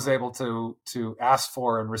 that I was able to ask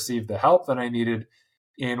for and receive the help that I needed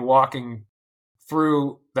in walking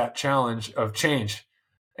through that challenge of change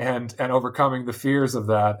and overcoming the fears of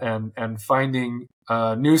that and finding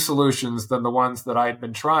new solutions than the ones that I'd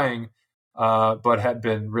been trying, but had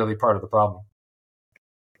been really part of the problem.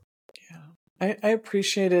 Yeah. I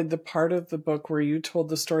appreciated the part of the book where you told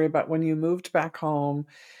the story about when you moved back home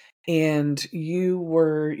and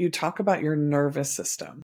you talk about your nervous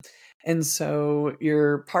system. And so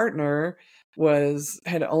your partner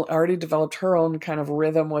had already developed her own kind of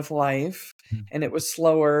rhythm with life, and it was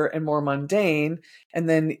slower and more mundane. And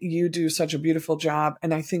then you do such a beautiful job.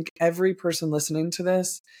 And I think every person listening to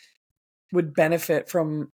this would benefit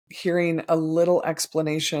from hearing a little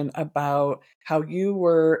explanation about how you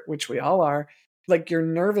were, which we all are, like your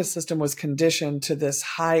nervous system was conditioned to this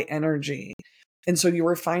high energy. And so you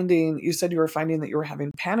said you were finding that you were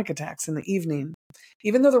having panic attacks in the evening,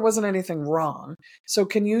 even though there wasn't anything wrong. So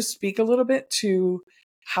can you speak a little bit to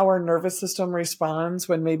how our nervous system responds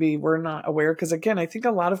when maybe we're not aware? Because again, I think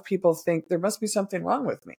a lot of people think there must be something wrong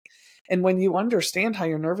with me. And when you understand how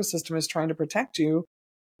your nervous system is trying to protect you,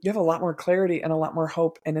 you have a lot more clarity and a lot more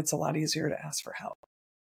hope, and it's a lot easier to ask for help.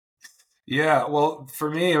 Yeah, well, for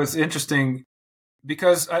me, it was interesting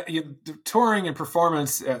because touring and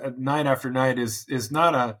performance night after night is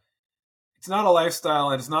not it's not a lifestyle,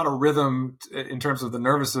 and it's not a rhythm in terms of the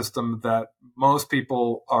nervous system that most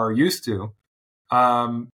people are used to.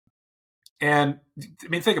 And I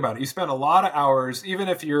mean, think about it. You spend a lot of hours, even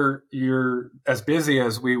if you're as busy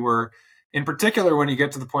as we were. In particular, when you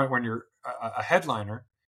get to the point when you're a headliner,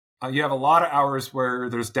 you have a lot of hours where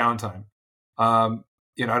there's downtime. At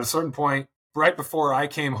a certain point, right before I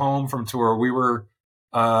came home from tour, we were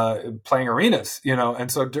playing arenas,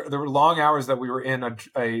 and so there were long hours that we were in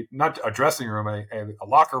not a dressing room, a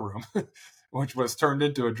locker room, which was turned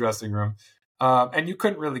into a dressing room. And you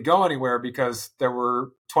couldn't really go anywhere because there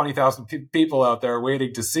were 20,000 people out there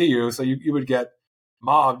waiting to see you. So you would get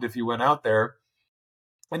mobbed if you went out there.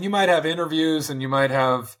 And you might have interviews, and you might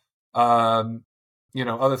have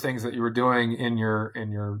other things that you were doing in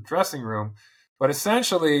your dressing room. But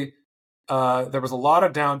essentially, there was a lot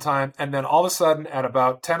of downtime, and then all of a sudden, at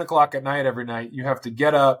about 10 o'clock at night every night, you have to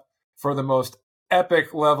get up for the most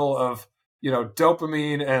epic level of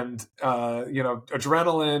dopamine and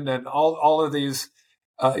adrenaline and all of these.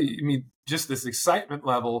 Just this excitement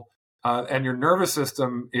level, and your nervous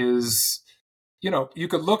system is, you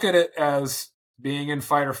could look at it as being in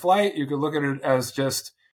fight or flight. You could look at it as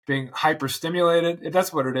just being hyperstimulated.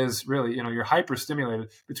 That's what it is, really. You're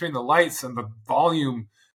hyperstimulated between the lights and the volume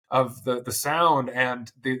of the sound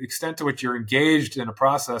and the extent to which you're engaged in a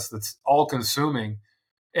process that's all consuming.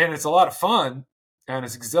 And it's a lot of fun and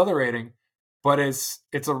it's exhilarating, but it's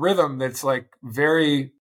a rhythm that's like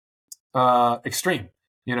very extreme,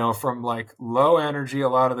 from like low energy a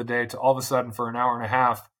lot of the day to all of a sudden for an hour and a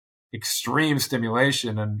half, extreme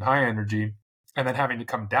stimulation and high energy. And then having to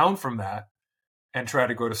come down from that and try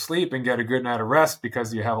to go to sleep and get a good night of rest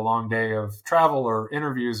because you have a long day of travel or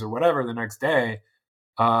interviews or whatever the next day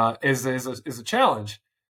is a challenge.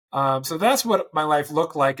 So that's what my life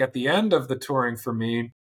looked like at the end of the touring for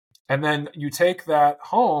me. And then you take that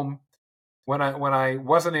home when I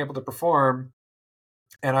wasn't able to perform,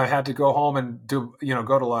 and I had to go home and go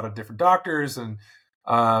to a lot of different doctors and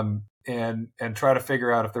try to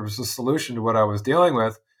figure out if there was a solution to what I was dealing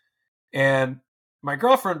with. And my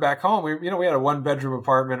girlfriend back home, we had a 1-bedroom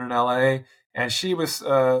apartment in LA, and she was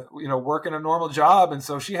working a normal job, and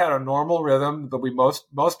so she had a normal rhythm that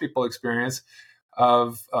most people experience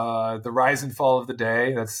of the rise and fall of the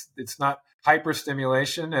day. It's not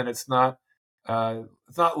hyperstimulation, and it's not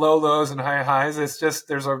low lows and high highs. It's just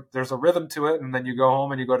there's a rhythm to it, and then you go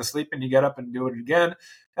home and you go to sleep and you get up and do it again.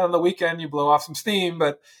 And on the weekend you blow off some steam,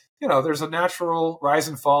 but there's a natural rise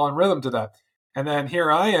and fall and rhythm to that. And then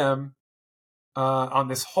here I am on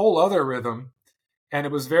this whole other rhythm, and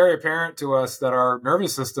it was very apparent to us that our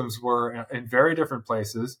nervous systems were in very different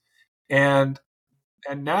places. And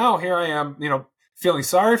now here I am, feeling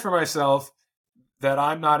sorry for myself that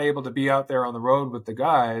I'm not able to be out there on the road with the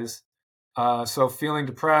guys. So feeling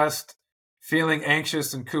depressed, feeling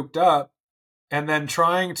anxious and cooped up, and then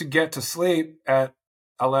trying to get to sleep at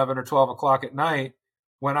 11 or 12 o'clock at night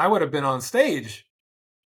when I would have been on stage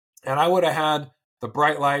and I would have had the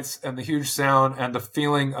bright lights and the huge sound and the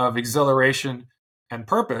feeling of exhilaration and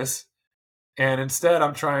purpose. And instead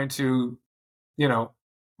I'm trying to,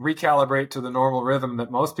 recalibrate to the normal rhythm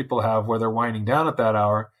that most people have where they're winding down at that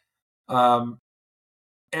hour. And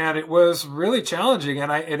it was really challenging.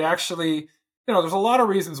 And it actually, there's a lot of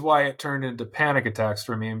reasons why it turned into panic attacks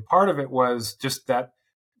for me. And part of it was just that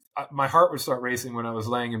my heart would start racing when I was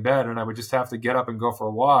laying in bed, and I would just have to get up and go for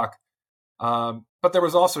a walk. But there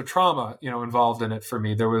was also trauma, involved in it for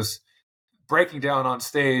me. There was breaking down on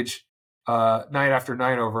stage night after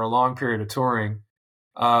night over a long period of touring.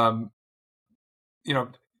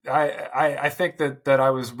 I think that I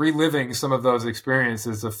was reliving some of those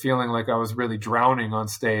experiences of feeling like I was really drowning on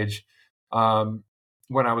stage,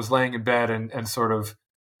 when I was laying in bed and sort of,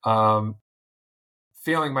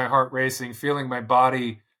 feeling my heart racing, feeling my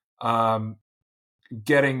body, um,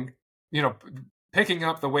 getting, you know, picking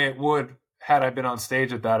up the way it would had I been on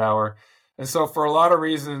stage at that hour. And so, for a lot of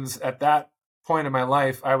reasons, at that point in my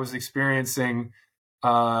life, I was experiencing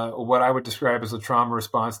what I would describe as a trauma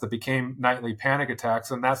response that became nightly panic attacks.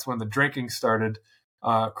 And that's when the drinking started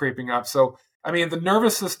creeping up. So, I mean, the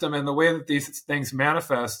nervous system and the way that these things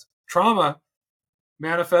manifest, trauma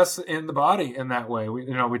manifests in the body in that way.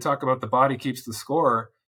 We talk about the body keeps the score.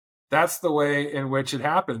 That's the way in which it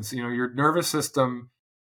happens. Your nervous system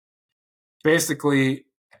basically,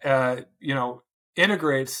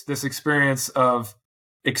 integrates this experience of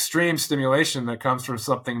extreme stimulation that comes from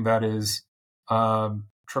something that is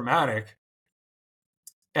traumatic,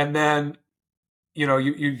 and then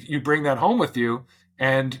you bring that home with you,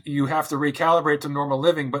 and you have to recalibrate to normal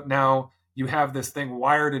living. But now you have this thing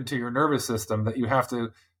wired into your nervous system that you have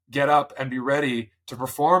to get up and be ready to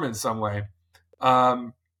perform in some way.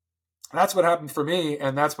 That's what happened for me,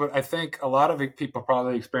 and that's what I think a lot of people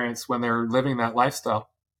probably experience when they're living that lifestyle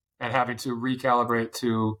and having to recalibrate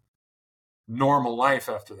to normal life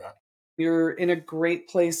after that. You're in a great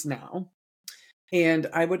place now. And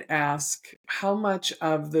I would ask, how much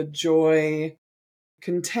of the joy,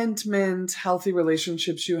 contentment, healthy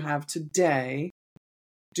relationships you have today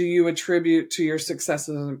do you attribute to your success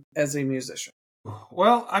as a musician?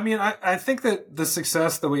 Well, I mean, I think that the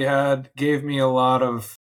success that we had gave me a lot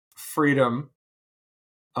of freedom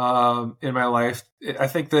in my life. I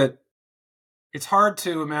think that it's hard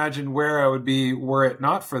to imagine where I would be were it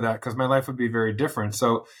not for that, because my life would be very different.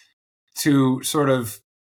 So to sort of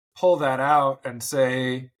pull that out and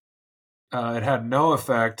say it had no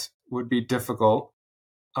effect would be difficult.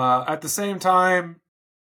 At the same time,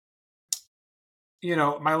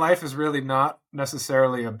 my life is really not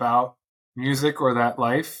necessarily about music or that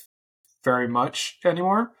life very much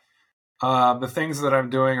anymore. The things that I'm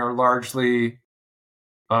doing are largely,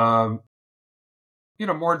 more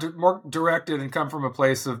directed and come from a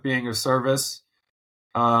place of being of service.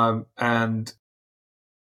 And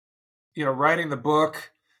writing the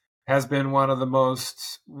book has been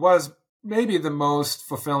was maybe the most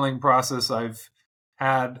fulfilling process I've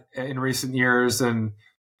had in recent years, and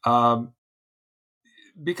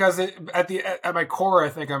because at my core, I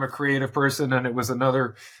think I'm a creative person, and it was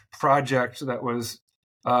another project that was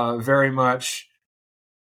very much,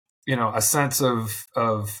 a sense of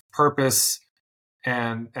purpose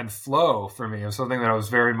and flow for me. It was something that I was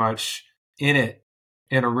very much in it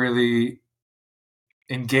in a really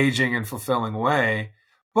engaging and fulfilling way.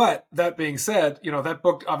 But that being said, that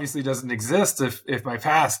book obviously doesn't exist if my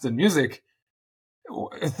past in music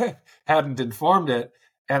hadn't informed it.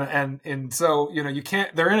 And so, you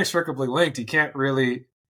can't, they're inextricably linked. You can't really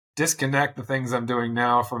disconnect the things I'm doing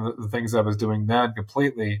now from the things I was doing then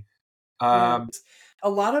completely. A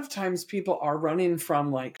lot of times people are running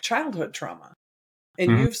from like childhood trauma,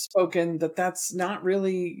 and Mm-hmm. you've spoken that that's not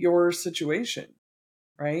really your situation,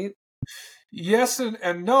 right? Yes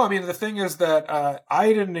and no. I mean, the thing is that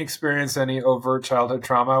I didn't experience any overt childhood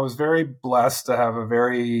trauma. I was very blessed to have a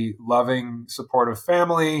very loving, supportive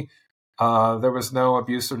family. There was no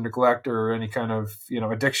abuse or neglect or any kind of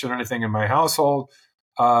addiction or anything in my household.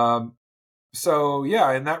 So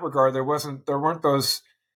yeah, in that regard, there weren't those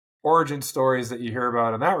origin stories that you hear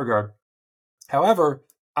about in that regard. However,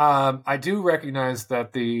 I do recognize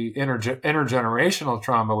that the intergenerational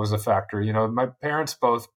trauma was a factor. My parents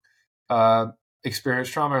both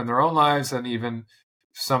experienced trauma in their own lives, and even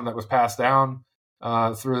some that was passed down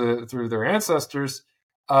through their ancestors.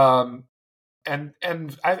 And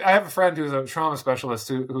I have a friend who's a trauma specialist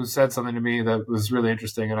who said something to me that was really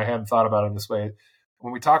interesting, and I hadn't thought about it in this way.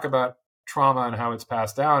 When we talk about trauma and how it's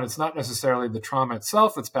passed down, it's not necessarily the trauma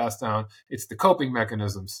itself that's passed down, it's the coping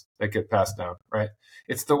mechanisms that get passed down, right?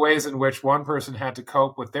 It's the ways in which one person had to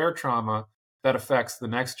cope with their trauma that affects the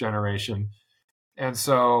next generation. And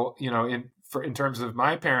so, in terms of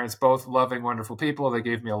my parents, both loving, wonderful people, they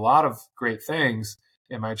gave me a lot of great things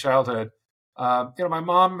in my childhood. My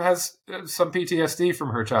mom has some PTSD from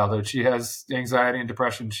her childhood. She has anxiety and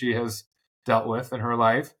depression she has dealt with in her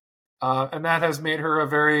life. And that has made her a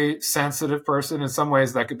very sensitive person. In some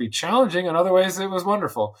ways that could be challenging. In other ways, it was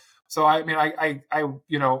wonderful. So, I mean, I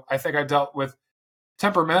think I dealt with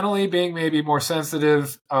temperamentally being maybe more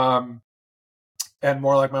sensitive, and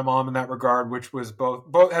more like my mom in that regard, which was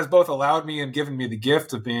has both allowed me and given me the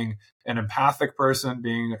gift of being an empathic person,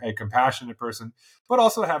 being a compassionate person, but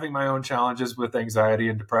also having my own challenges with anxiety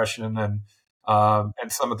and depression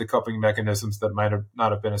and some of the coping mechanisms that might have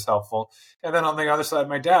not have been as helpful. And then on the other side,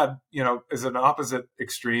 my dad, is an opposite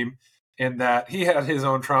extreme in that he had his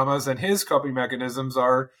own traumas, and his coping mechanisms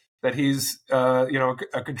are that he's,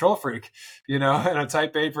 a control freak, and a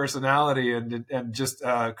type A personality, and just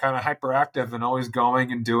kind of hyperactive and always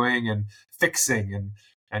going and doing and fixing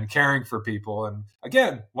and caring for people. And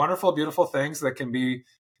again, wonderful, beautiful things that can be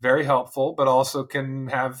very helpful, but also can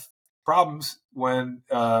have problems when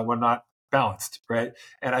not balanced, right?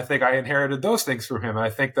 And I think I inherited those things from him. I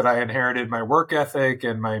think that I inherited my work ethic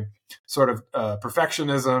and my sort of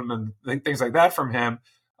perfectionism and things like that from him.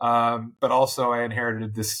 But also I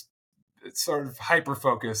inherited this sort of hyper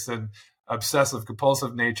focus and obsessive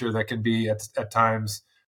compulsive nature that can be at times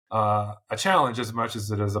a challenge as much as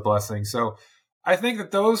it is a blessing. So I think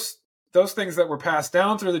that those things that were passed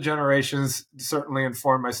down through the generations certainly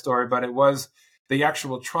informed my story, but it was the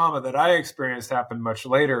actual trauma that I experienced happened much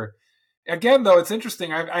later. Again, though, it's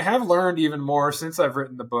interesting. I have learned even more since I've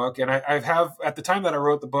written the book, and I have at the time that I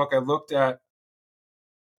wrote the book, I looked at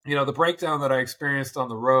the breakdown that I experienced on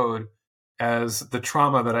the road as the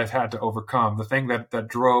trauma that I've had to overcome, the thing that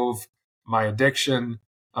drove my addiction,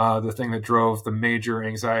 the thing that drove the major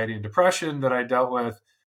anxiety and depression that I dealt with.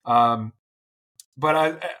 But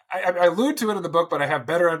I allude to it in the book, but I have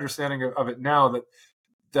better understanding of it now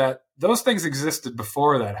that those things existed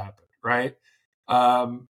before that happened, right?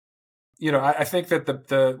 I think that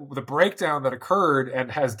the breakdown that occurred,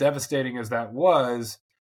 and as devastating as that was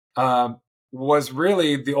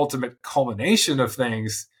really the ultimate culmination of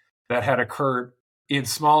things that had occurred in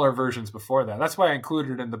smaller versions before that. That's why I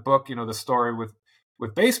included in the book, the story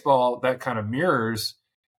with baseball that kind of mirrors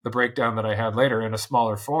the breakdown that I had later in a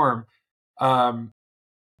smaller form. And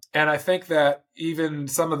I think that even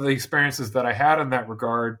some of the experiences that I had in that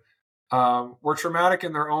regard were traumatic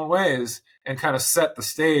in their own ways and kind of set the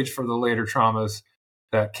stage for the later traumas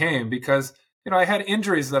that came. Because, I had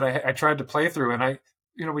injuries that I tried to play through, and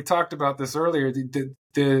we talked about this earlier, the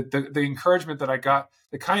encouragement that I got,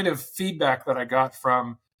 the kind of feedback that I got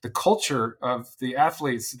from the culture of the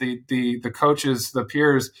athletes, the coaches, the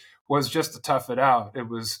peers, was just to tough it out. It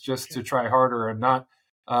was just to try harder and not,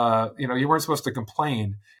 you weren't supposed to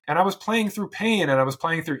complain. And I was playing through pain, and I was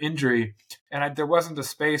playing through injury, and there wasn't a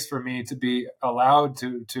space for me to be allowed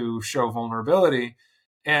to show vulnerability.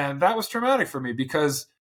 And that was traumatic for me because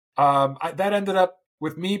that ended up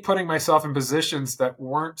with me putting myself in positions that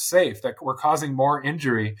weren't safe, that were causing more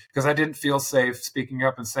injury because I didn't feel safe speaking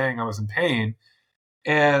up and saying I was in pain.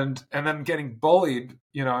 And then getting bullied,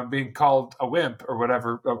 and being called a wimp or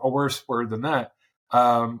whatever, a worse word than that,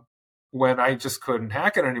 when I just couldn't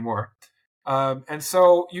hack it anymore. And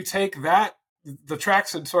so you take that, the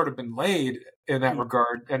tracks had sort of been laid in that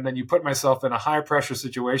regard, and then you put myself in a high pressure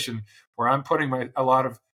situation where I'm putting a lot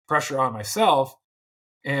of pressure on myself,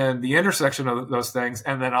 and the intersection of those things,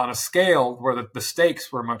 and then on a scale where the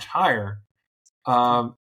stakes were much higher.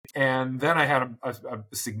 And then I had a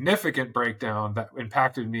significant breakdown that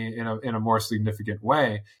impacted me in a more significant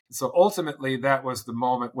way. So ultimately, that was the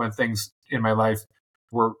moment when things in my life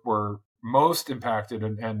were most impacted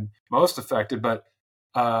and most affected. But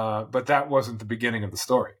that wasn't the beginning of the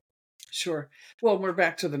story. Sure. Well, we're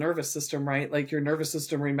back to the nervous system, right? Like your nervous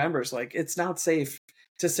system remembers, like it's not safe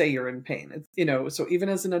to say you're in pain. So even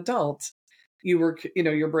as an adult, you were,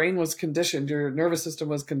 your brain was conditioned, your nervous system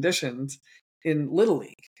was conditioned in Little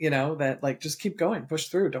League, that like, just keep going, push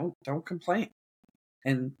through, don't complain.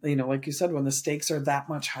 And, like you said, when the stakes are that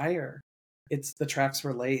much higher, it's the tracks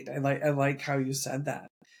were laid. I like how you said that.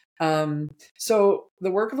 So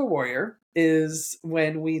the work of a warrior is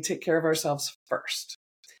when we take care of ourselves first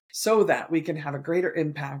so that we can have a greater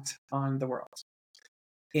impact on the world.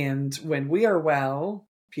 And when we are well,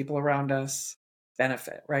 people around us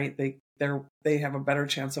benefit, right? They have a better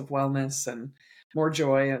chance of wellness and more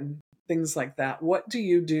joy and things like that. What do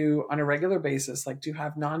you do on a regular basis? Like, do you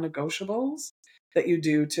have non-negotiables that you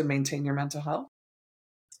do to maintain your mental health?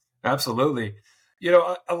 Absolutely.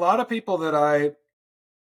 A lot of people that I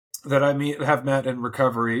have met in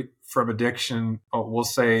recovery from addiction will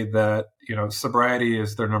say that, sobriety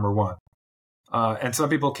is their number one. And some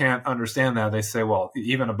people can't understand that. They say, well,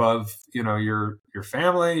 even above, your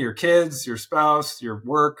family, your kids, your spouse, your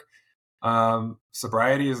work,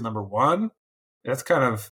 sobriety is number one. That's kind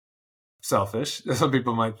of selfish, some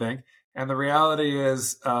people might think. And the reality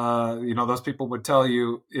is, those people would tell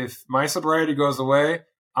you, if my sobriety goes away,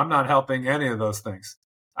 I'm not helping any of those things.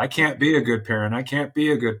 I can't be a good parent. I can't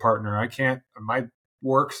be a good partner. My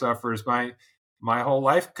work suffers. My whole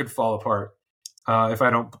life could fall apart if I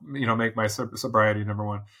don't, make my sobriety number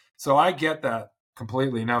one. So I get that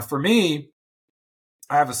completely. Now, for me,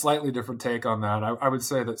 I have a slightly different take on that. I would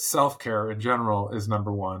say that self-care in general is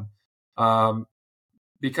number one. Um,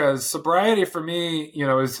 because sobriety for me,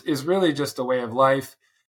 is really just a way of life.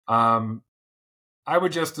 Um, I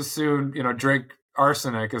would just as soon, drink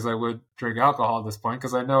arsenic as I would drink alcohol at this point,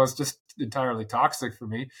 because I know it's just entirely toxic for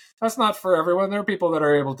me. That's not for everyone. There are people that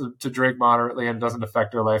are able to drink moderately and it doesn't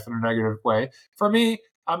affect their life in a negative way. For me,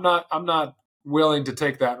 I'm not willing to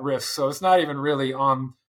take that risk. So it's not even really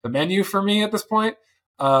on the menu for me at this point.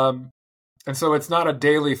 Um, and so it's not a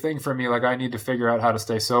daily thing for me. Like I need to figure out how to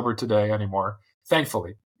stay sober today anymore.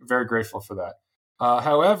 Thankfully, very grateful for that.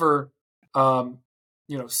 However, um,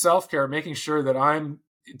 self care, making sure that I'm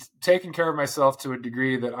taking care of myself to a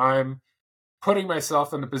degree that I'm putting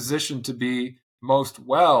myself in a position to be most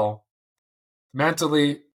well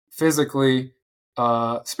mentally, physically,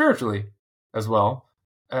 spiritually as well.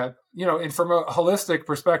 And from a holistic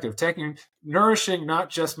perspective, nourishing not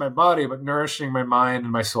just my body, but nourishing my mind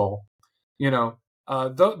and my soul. Those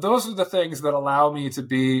are the things that allow me to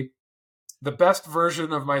be the best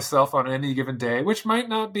version of myself on any given day, which might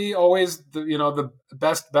not be always the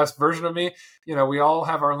best version of me. We all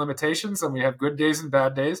have our limitations and we have good days and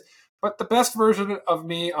bad days, but the best version of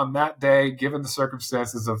me on that day, given the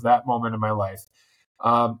circumstances of that moment in my life,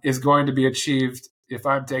 is going to be achieved if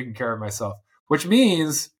I'm taking care of myself, which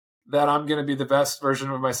means that I'm going to be the best version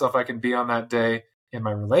of myself I can be on that day in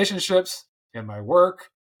my relationships, in my work,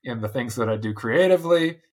 in the things that I do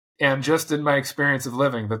creatively, and just in my experience of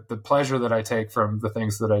living, the pleasure that I take from the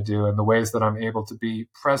things that I do and the ways that I'm able to be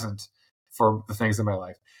present for the things in my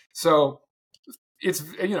life. So it's,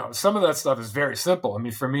 some of that stuff is very simple. I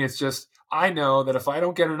mean, for me, it's just, I know that if I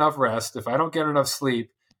don't get enough rest, if I don't get enough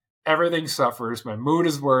sleep, everything suffers. My mood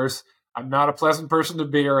is worse. I'm not a pleasant person to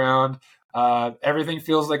be around. Everything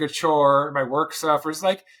feels like a chore. My work suffers.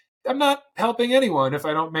 Like, I'm not helping anyone if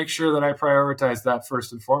I don't make sure that I prioritize that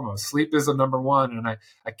first and foremost. Sleep is a number one, and I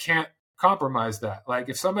can't compromise that. Like,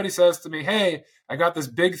 if somebody says to me, hey, I got this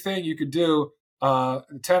big thing you could do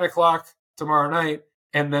 10 o'clock tomorrow night,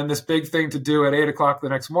 and then this big thing to do at 8 o'clock the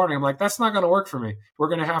next morning, I'm like, that's not going to work for me. We're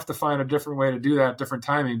going to have to find a different way to do that, different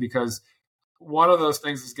timing, because one of those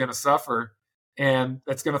things is going to suffer, and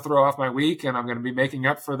that's going to throw off my week, and I'm going to be making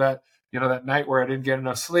up for that, that night where I didn't get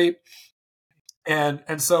enough sleep. And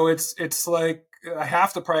so it's like I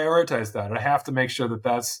have to prioritize that. I have to make sure that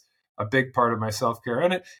that's a big part of my self-care,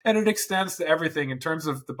 and it extends to everything in terms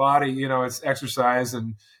of the body. It's exercise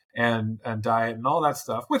and diet and all that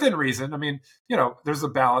stuff within reason. I mean, there's a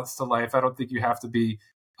balance to life. I don't think you have to be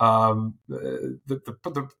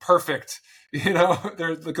the perfect,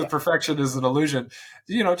 because perfection is an illusion.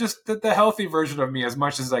 Just the healthy version of me as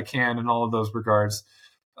much as I can in all of those regards.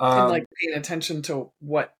 And like paying attention to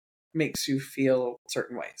what makes you feel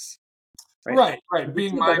certain ways. Right.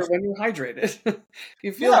 Being better when you're hydrated.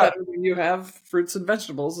 You feel better when you have fruits and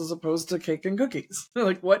vegetables as opposed to cake and cookies.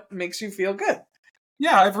 Like, what makes you feel good?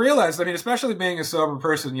 Yeah, I've realized, I mean, especially being a sober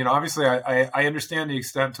person, obviously I understand the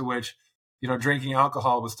extent to which, drinking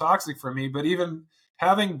alcohol was toxic for me, but even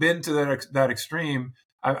having been to that extreme,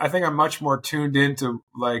 I think I'm much more tuned into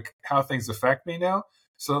like how things affect me now.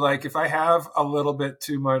 So like if I have a little bit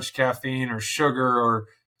too much caffeine or sugar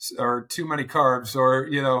or too many carbs or,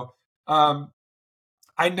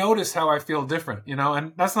 I notice how I feel different,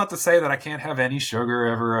 and that's not to say that I can't have any sugar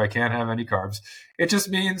ever. I can't have any carbs. It just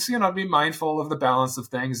means, to be mindful of the balance of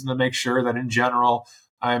things and to make sure that in general,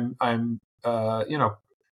 I'm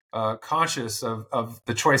conscious of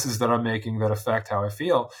the choices that I'm making that affect how I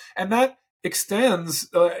feel. And that extends,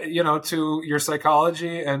 to your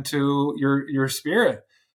psychology and to your spirit.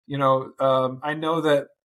 I know that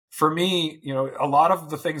for me, a lot of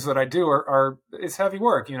the things that I do it's heavy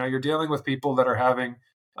work. You're dealing with people that are having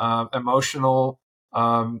emotional,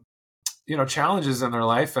 challenges in their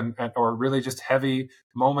life or really just heavy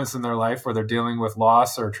moments in their life where they're dealing with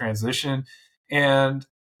loss or transition. And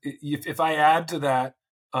if I add to that,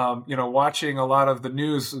 watching a lot of the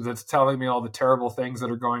news that's telling me all the terrible things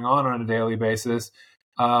that are going on a daily basis,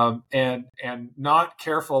 and not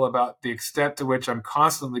careful about the extent to which I'm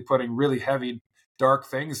constantly putting really heavy, dark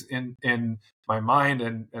things in my mind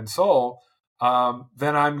and soul,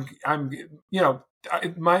 then I'm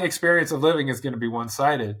my experience of living is going to be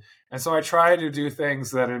one-sided. And so I try to do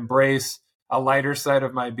things that embrace a lighter side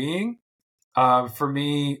of my being. For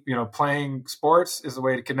me, playing sports is a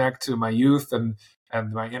way to connect to my youth and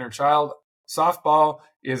my inner child. Softball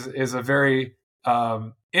is a very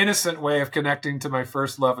innocent way of connecting to my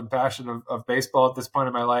first love and passion of baseball at this point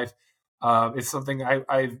in my life. It's something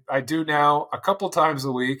I do now a couple times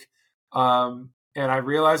a week. And I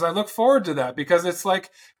realize I look forward to that because it's like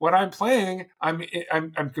when I'm playing,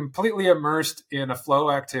 I'm completely immersed in a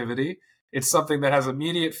flow activity. It's something that has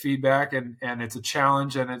immediate feedback, and it's a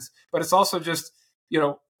challenge, but it's also just,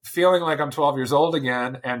 feeling like I'm 12 years old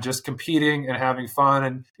again and just competing and having fun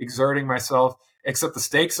and exerting myself, except the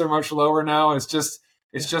stakes are much lower now. It's just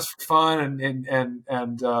fun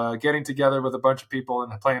and getting together with a bunch of people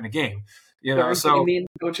and playing a game, There are so gaming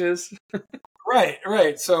coaches. right.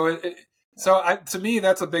 To me,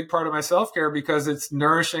 that's a big part of my self-care because it's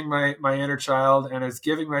nourishing my inner child, and it's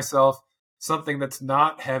giving myself something that's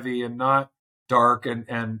not heavy and not dark, and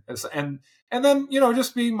then,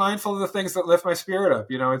 just being mindful of the things that lift my spirit up.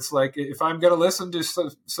 It's like if I'm going to listen to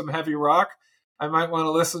some heavy rock, I might want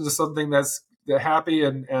to listen to something that's happy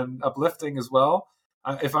and uplifting as well.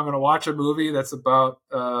 If I'm going to watch a movie that's about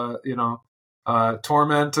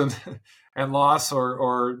torment and and loss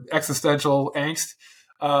or existential angst,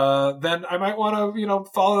 then I might want to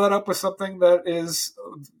follow that up with something that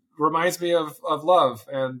reminds me of love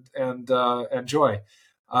and joy,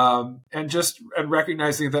 and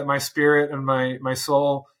recognizing that my spirit and my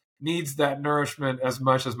soul needs that nourishment as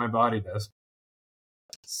much as my body does.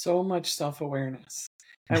 So much self-awareness.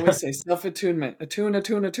 I always say self-attunement. Attune.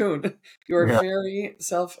 You are very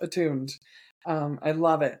self-attuned. I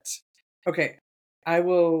love it. Okay, I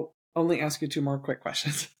will only ask you two more quick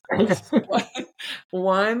questions.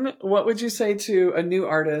 One, what would you say to a new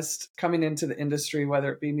artist coming into the industry,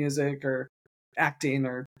 whether it be music or acting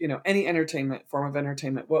or any form of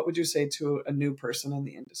entertainment? What would you say to a new person in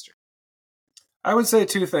the industry? I would say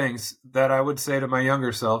two things that I would say to my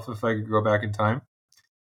younger self if I could go back in time.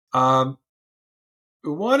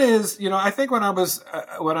 One is, I think when I was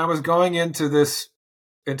going into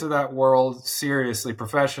that world seriously,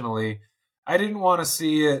 professionally, I didn't want to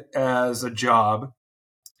see it as a job,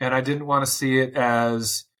 and I didn't want to see it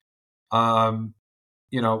as, you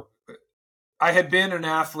know, I had been an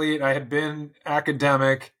athlete, I had been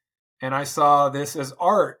academic, and I saw this as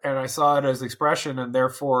art, and I saw it as expression, and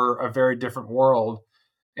therefore a very different world.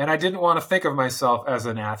 And I didn't want to think of myself as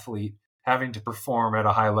an athlete having to perform at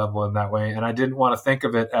a high level in that way, and I didn't want to think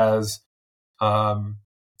of it as a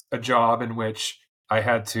job in which I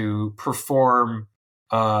had to perform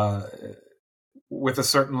with a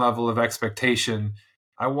certain level of expectation.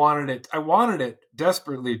 I wanted it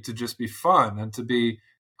desperately to just be fun and to be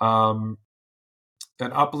an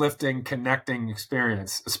uplifting, connecting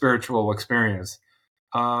experience, a spiritual experience.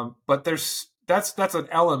 But that's an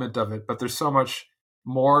element of it, but there's so much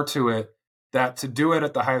more to it that to do it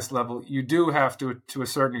at the highest level, you do have to a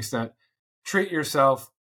certain extent, treat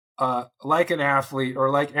yourself like an athlete or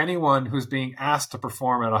like anyone who's being asked to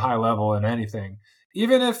perform at a high level in anything,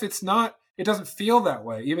 even if it doesn't feel that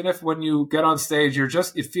way. Even if when you get on stage,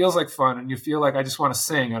 it feels like fun and you feel like I just want to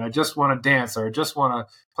sing and I just want to dance or I just want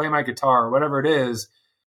to play my guitar or whatever it is.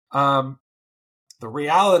 The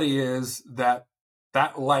reality is that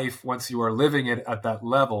life, once you are living it at that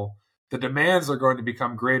level, the demands are going to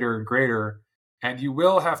become greater and greater, and you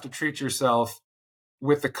will have to treat yourself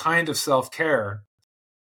with the kind of self-care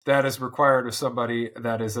that is required of somebody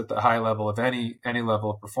that is at the high level of any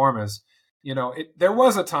level of performance. There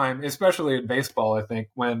was a time, especially in baseball, I think,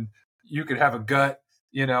 when you could have a gut,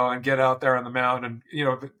 and get out there on the mound and,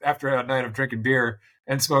 after a night of drinking beer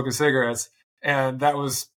and smoking cigarettes, and that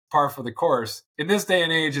was par for the course. In this day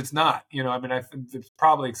and age, it's not. I think there's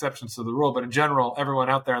probably exceptions to the rule, but in general, everyone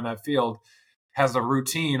out there in that field has a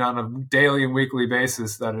routine on a daily and weekly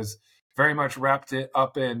basis that is very much wrapped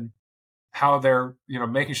up in how they're,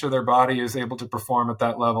 making sure their body is able to perform at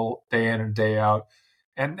that level day in and day out,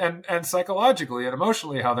 and psychologically and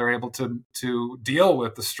emotionally how they're able to deal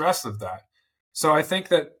with the stress of that. So I think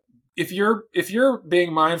that if you're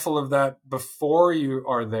being mindful of that before you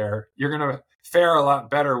are there, you're going to fare a lot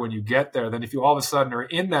better when you get there than if you all of a sudden are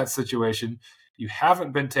in that situation. You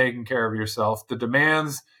haven't been taking care of yourself. The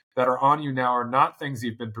demands that are on you now are not things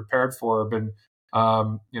you've been prepared for or been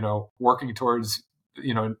working towards,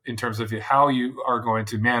 in terms of how you are going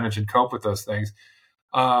to manage and cope with those things.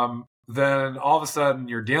 Then all of a sudden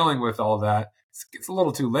you're dealing with all that. It's a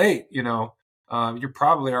little too late. You're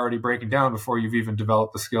probably already breaking down before you've even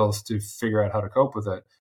developed the skills to figure out how to cope with it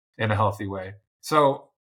in a healthy way. So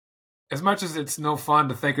as much as it's no fun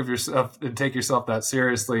to think of yourself and take yourself that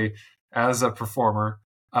seriously as a performer,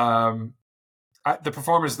 the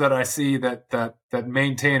performers that I see that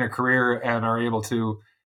maintain a career and are able to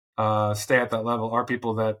stay at that level are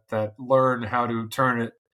people that learn how to turn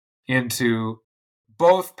it into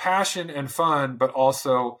both passion and fun, but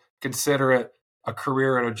also consider it a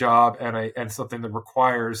career and a job and something that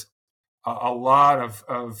requires a lot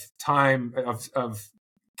of time, of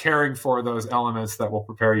caring for those elements that will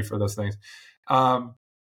prepare you for those things.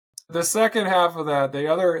 The second half of that, the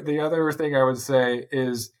other thing I would say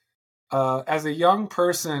is, as a young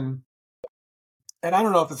person, and I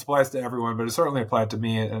don't know if this applies to everyone, but it certainly applied to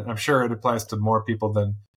me, and I'm sure it applies to more people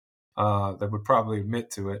than that would probably admit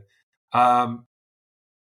to it.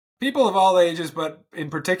 People of all ages, but in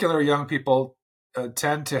particular young people,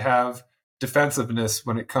 tend to have defensiveness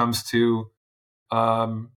when it comes to,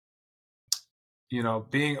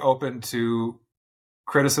 being open to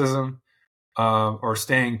criticism, or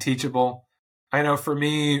staying teachable. I know for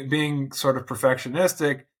me, being sort of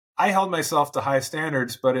perfectionistic, I held myself to high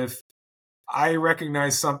standards, but if I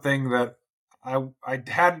recognized something that I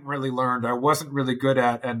hadn't really learned, I wasn't really good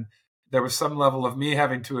at, and there was some level of me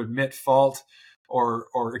having to admit fault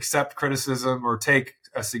or accept criticism or take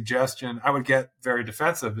a suggestion, I would get very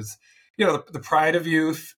defensive. It's, the pride of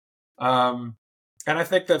youth. And I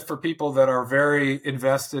think that for people that are very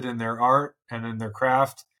invested in their art and in their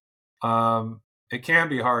craft, it can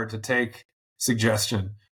be hard to take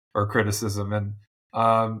suggestion or criticism. And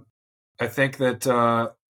I think that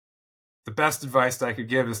the best advice I could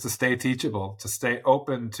give is to stay teachable, to stay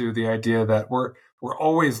open to the idea that we're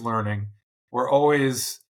always learning, we're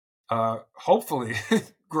always hopefully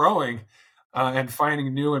growing, and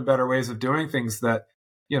finding new and better ways of doing things that,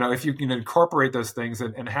 if you can incorporate those things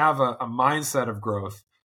and have a mindset of growth,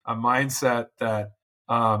 a mindset that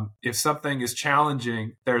if something is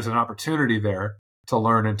challenging, there's an opportunity there to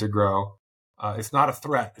learn and to grow. It's not a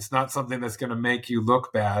threat. It's not something that's going to make you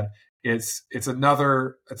look bad. It's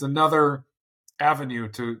another avenue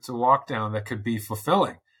to walk down that could be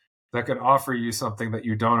fulfilling, that could offer you something that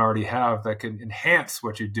you don't already have, that can enhance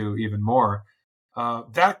what you do even more.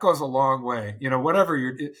 That goes a long way.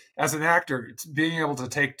 Whatever as an actor, it's being able to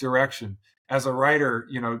take direction. As a writer,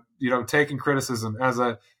 taking criticism. As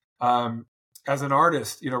an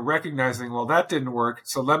artist, recognizing, well, that didn't work,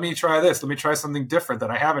 so let me try this. Let me try something different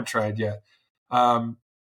that I haven't tried yet. And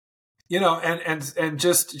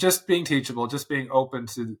just being teachable, just being open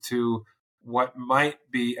to what might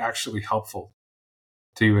be actually helpful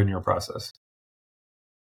to you in your process.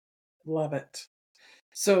 Love it.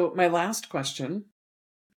 So my last question,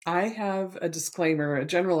 I have a disclaimer, a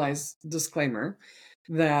generalized disclaimer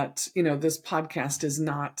that, this podcast is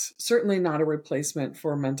certainly not a replacement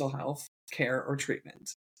for mental health care or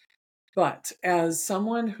treatment. But as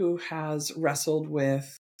someone who has wrestled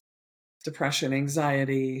with depression,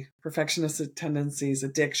 anxiety, perfectionistic tendencies,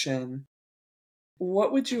 addiction,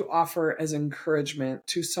 what would you offer as encouragement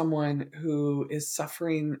to someone who is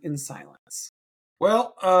suffering in silence?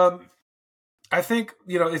 Well, I think,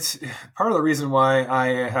 it's part of the reason why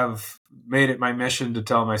I have made it my mission to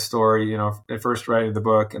tell my story, at first writing the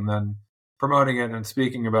book and then promoting it and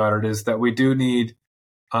speaking about it, is that we do need,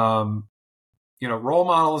 role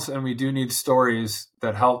models, and we do need stories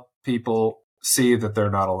that help people see that they're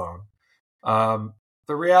not alone.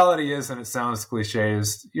 The reality is, and it sounds cliche,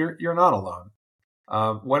 is you're not alone.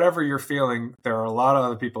 Whatever you're feeling, there are a lot of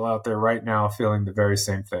other people out there right now feeling the very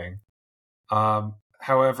same thing.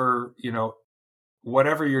 However,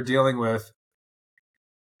 whatever you're dealing with,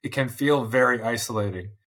 it can feel very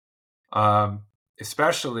isolating,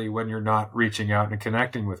 especially when you're not reaching out and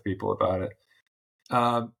connecting with people about it.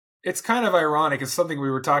 It's kind of ironic. It's something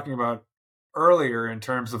we were talking about earlier in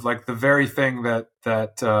terms of like the very thing that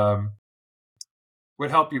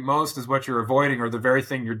would help you most is what you're avoiding, or the very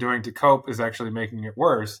thing you're doing to cope is actually making it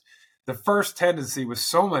worse. The first tendency with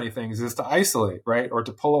so many things is to isolate, right? Or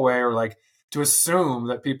to pull away, or like to assume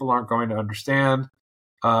that people aren't going to understand,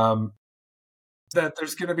 that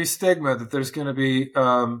there's going to be stigma, that there's going to be,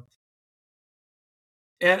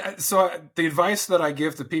 and so the advice that I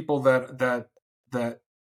give to people that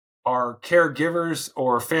are caregivers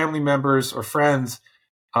or family members or friends,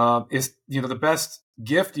 is, the best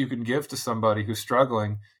gift you can give to somebody who's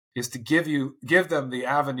struggling is to give them the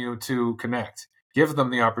avenue to connect, give them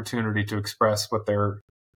the opportunity to express what they're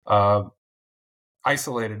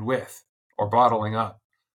isolated with or bottling up.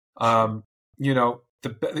 When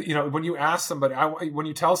you ask somebody, when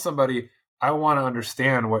you tell somebody, I want to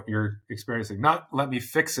understand what you're experiencing, not let me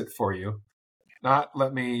fix it for you, not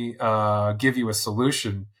let me give you a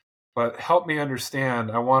solution, but help me understand.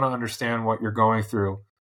 I want to understand what you're going through.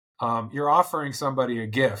 You're offering somebody a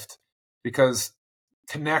gift, because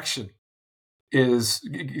connection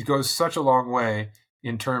it goes such a long way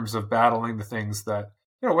in terms of battling the things that,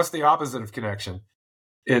 what's the opposite of connection?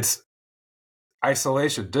 It's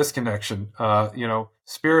isolation, disconnection,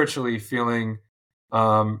 spiritually feeling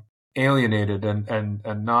alienated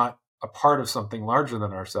and not a part of something larger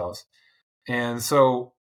than ourselves. And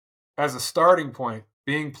so as a starting point,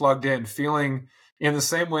 being plugged in, feeling, in the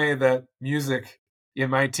same way that music in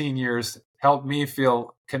my teen years helped me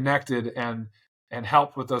feel connected and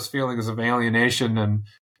helped with those feelings of alienation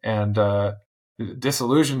and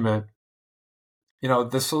disillusionment.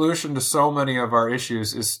 The solution to so many of our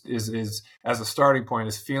issues is as a starting point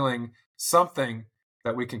is feeling something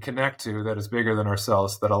that we can connect to that is bigger than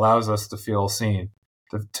ourselves, that allows us to feel seen,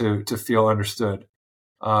 to feel understood,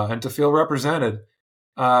 and to feel represented.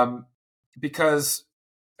 Because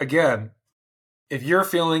again, if you're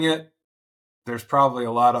feeling it, there's probably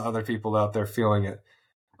a lot of other people out there feeling it.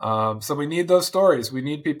 So we need those stories. We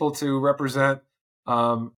need people to represent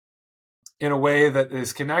in a way that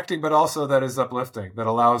is connecting, but also that is uplifting, that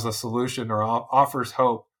allows a solution or offers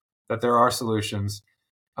hope that there are solutions.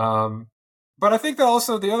 But I think that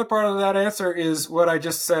also the other part of that answer is what I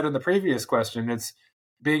just said in the previous question. It's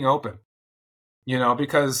being open,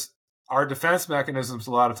 because our defense mechanisms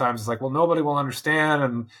a lot of times is like, well, nobody will understand.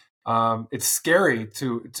 And it's scary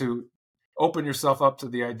to open yourself up to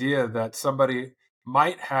the idea that somebody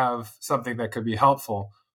might have something that could be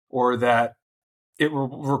helpful, or that it will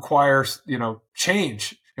require,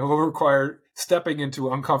 change. It will require stepping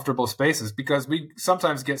into uncomfortable spaces, because we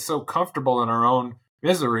sometimes get so comfortable in our own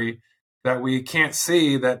misery that we can't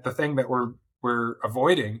see that the thing that we're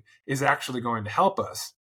avoiding is actually going to help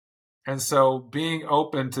us. And so being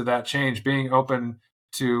open to that change, being open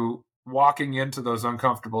to walking into those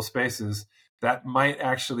uncomfortable spaces, that might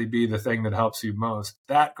actually be the thing that helps you most.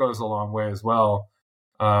 That goes a long way as well,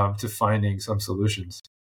 to finding some solutions.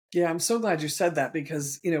 Yeah, I'm so glad you said that,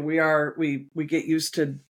 because, we get used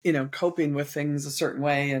to, coping with things a certain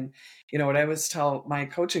way. And, what I always tell my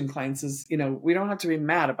coaching clients is, we don't have to be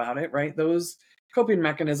mad about it, right? Those coping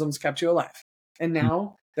mechanisms kept you alive, and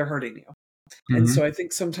now they're hurting you. Mm-hmm. And so I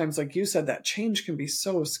think sometimes, like you said, that change can be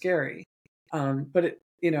so scary. But it,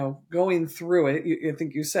 going through it, I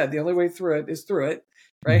think you said the only way through it is through it,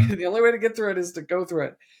 right? Mm-hmm. The only way to get through it is to go through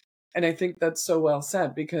it. And I think that's so well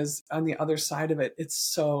said, because on the other side of it, it's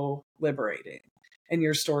so liberating. And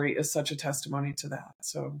your story is such a testimony to that.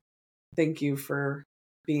 So thank you for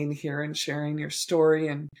being here and sharing your story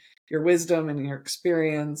and your wisdom and your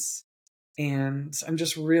experience. And I'm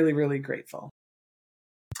just really, really grateful.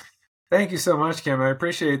 Thank you so much, Kim. I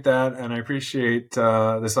appreciate that. And I appreciate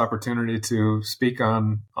this opportunity to speak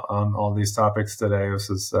on all these topics today. This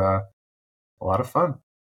is a lot of fun.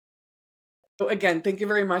 So again, thank you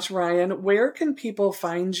very much, Ryan. Where can people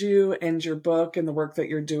find you and your book and the work that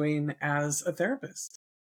you're doing as a therapist?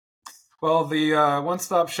 Well, the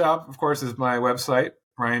one-stop shop, of course, is my website,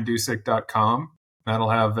 ryandusick.com.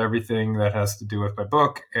 That'll have everything that has to do with my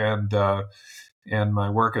book and my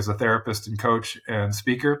work as a therapist and coach and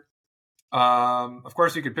speaker. Of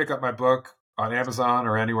course, you can pick up my book on Amazon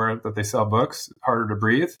or anywhere that they sell books. Harder to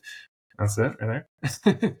Breathe. That's it right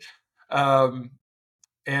there.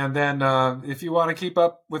 And then if you want to keep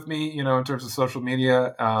up with me, in terms of social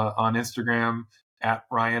media, on Instagram at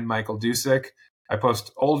Ryan Michael Dusick. I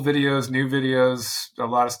post old videos, new videos, a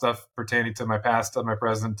lot of stuff pertaining to my past and my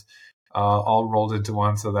present, all rolled into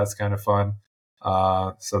one. So that's kind of fun.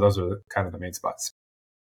 So those are kind of the main spots.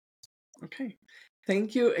 Okay.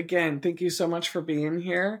 Thank you again. Thank you so much for being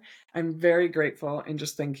here. I'm very grateful, and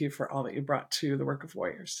just thank you for all that you brought to the Work of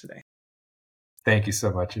Warriors today. Thank you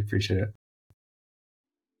so much. I appreciate it.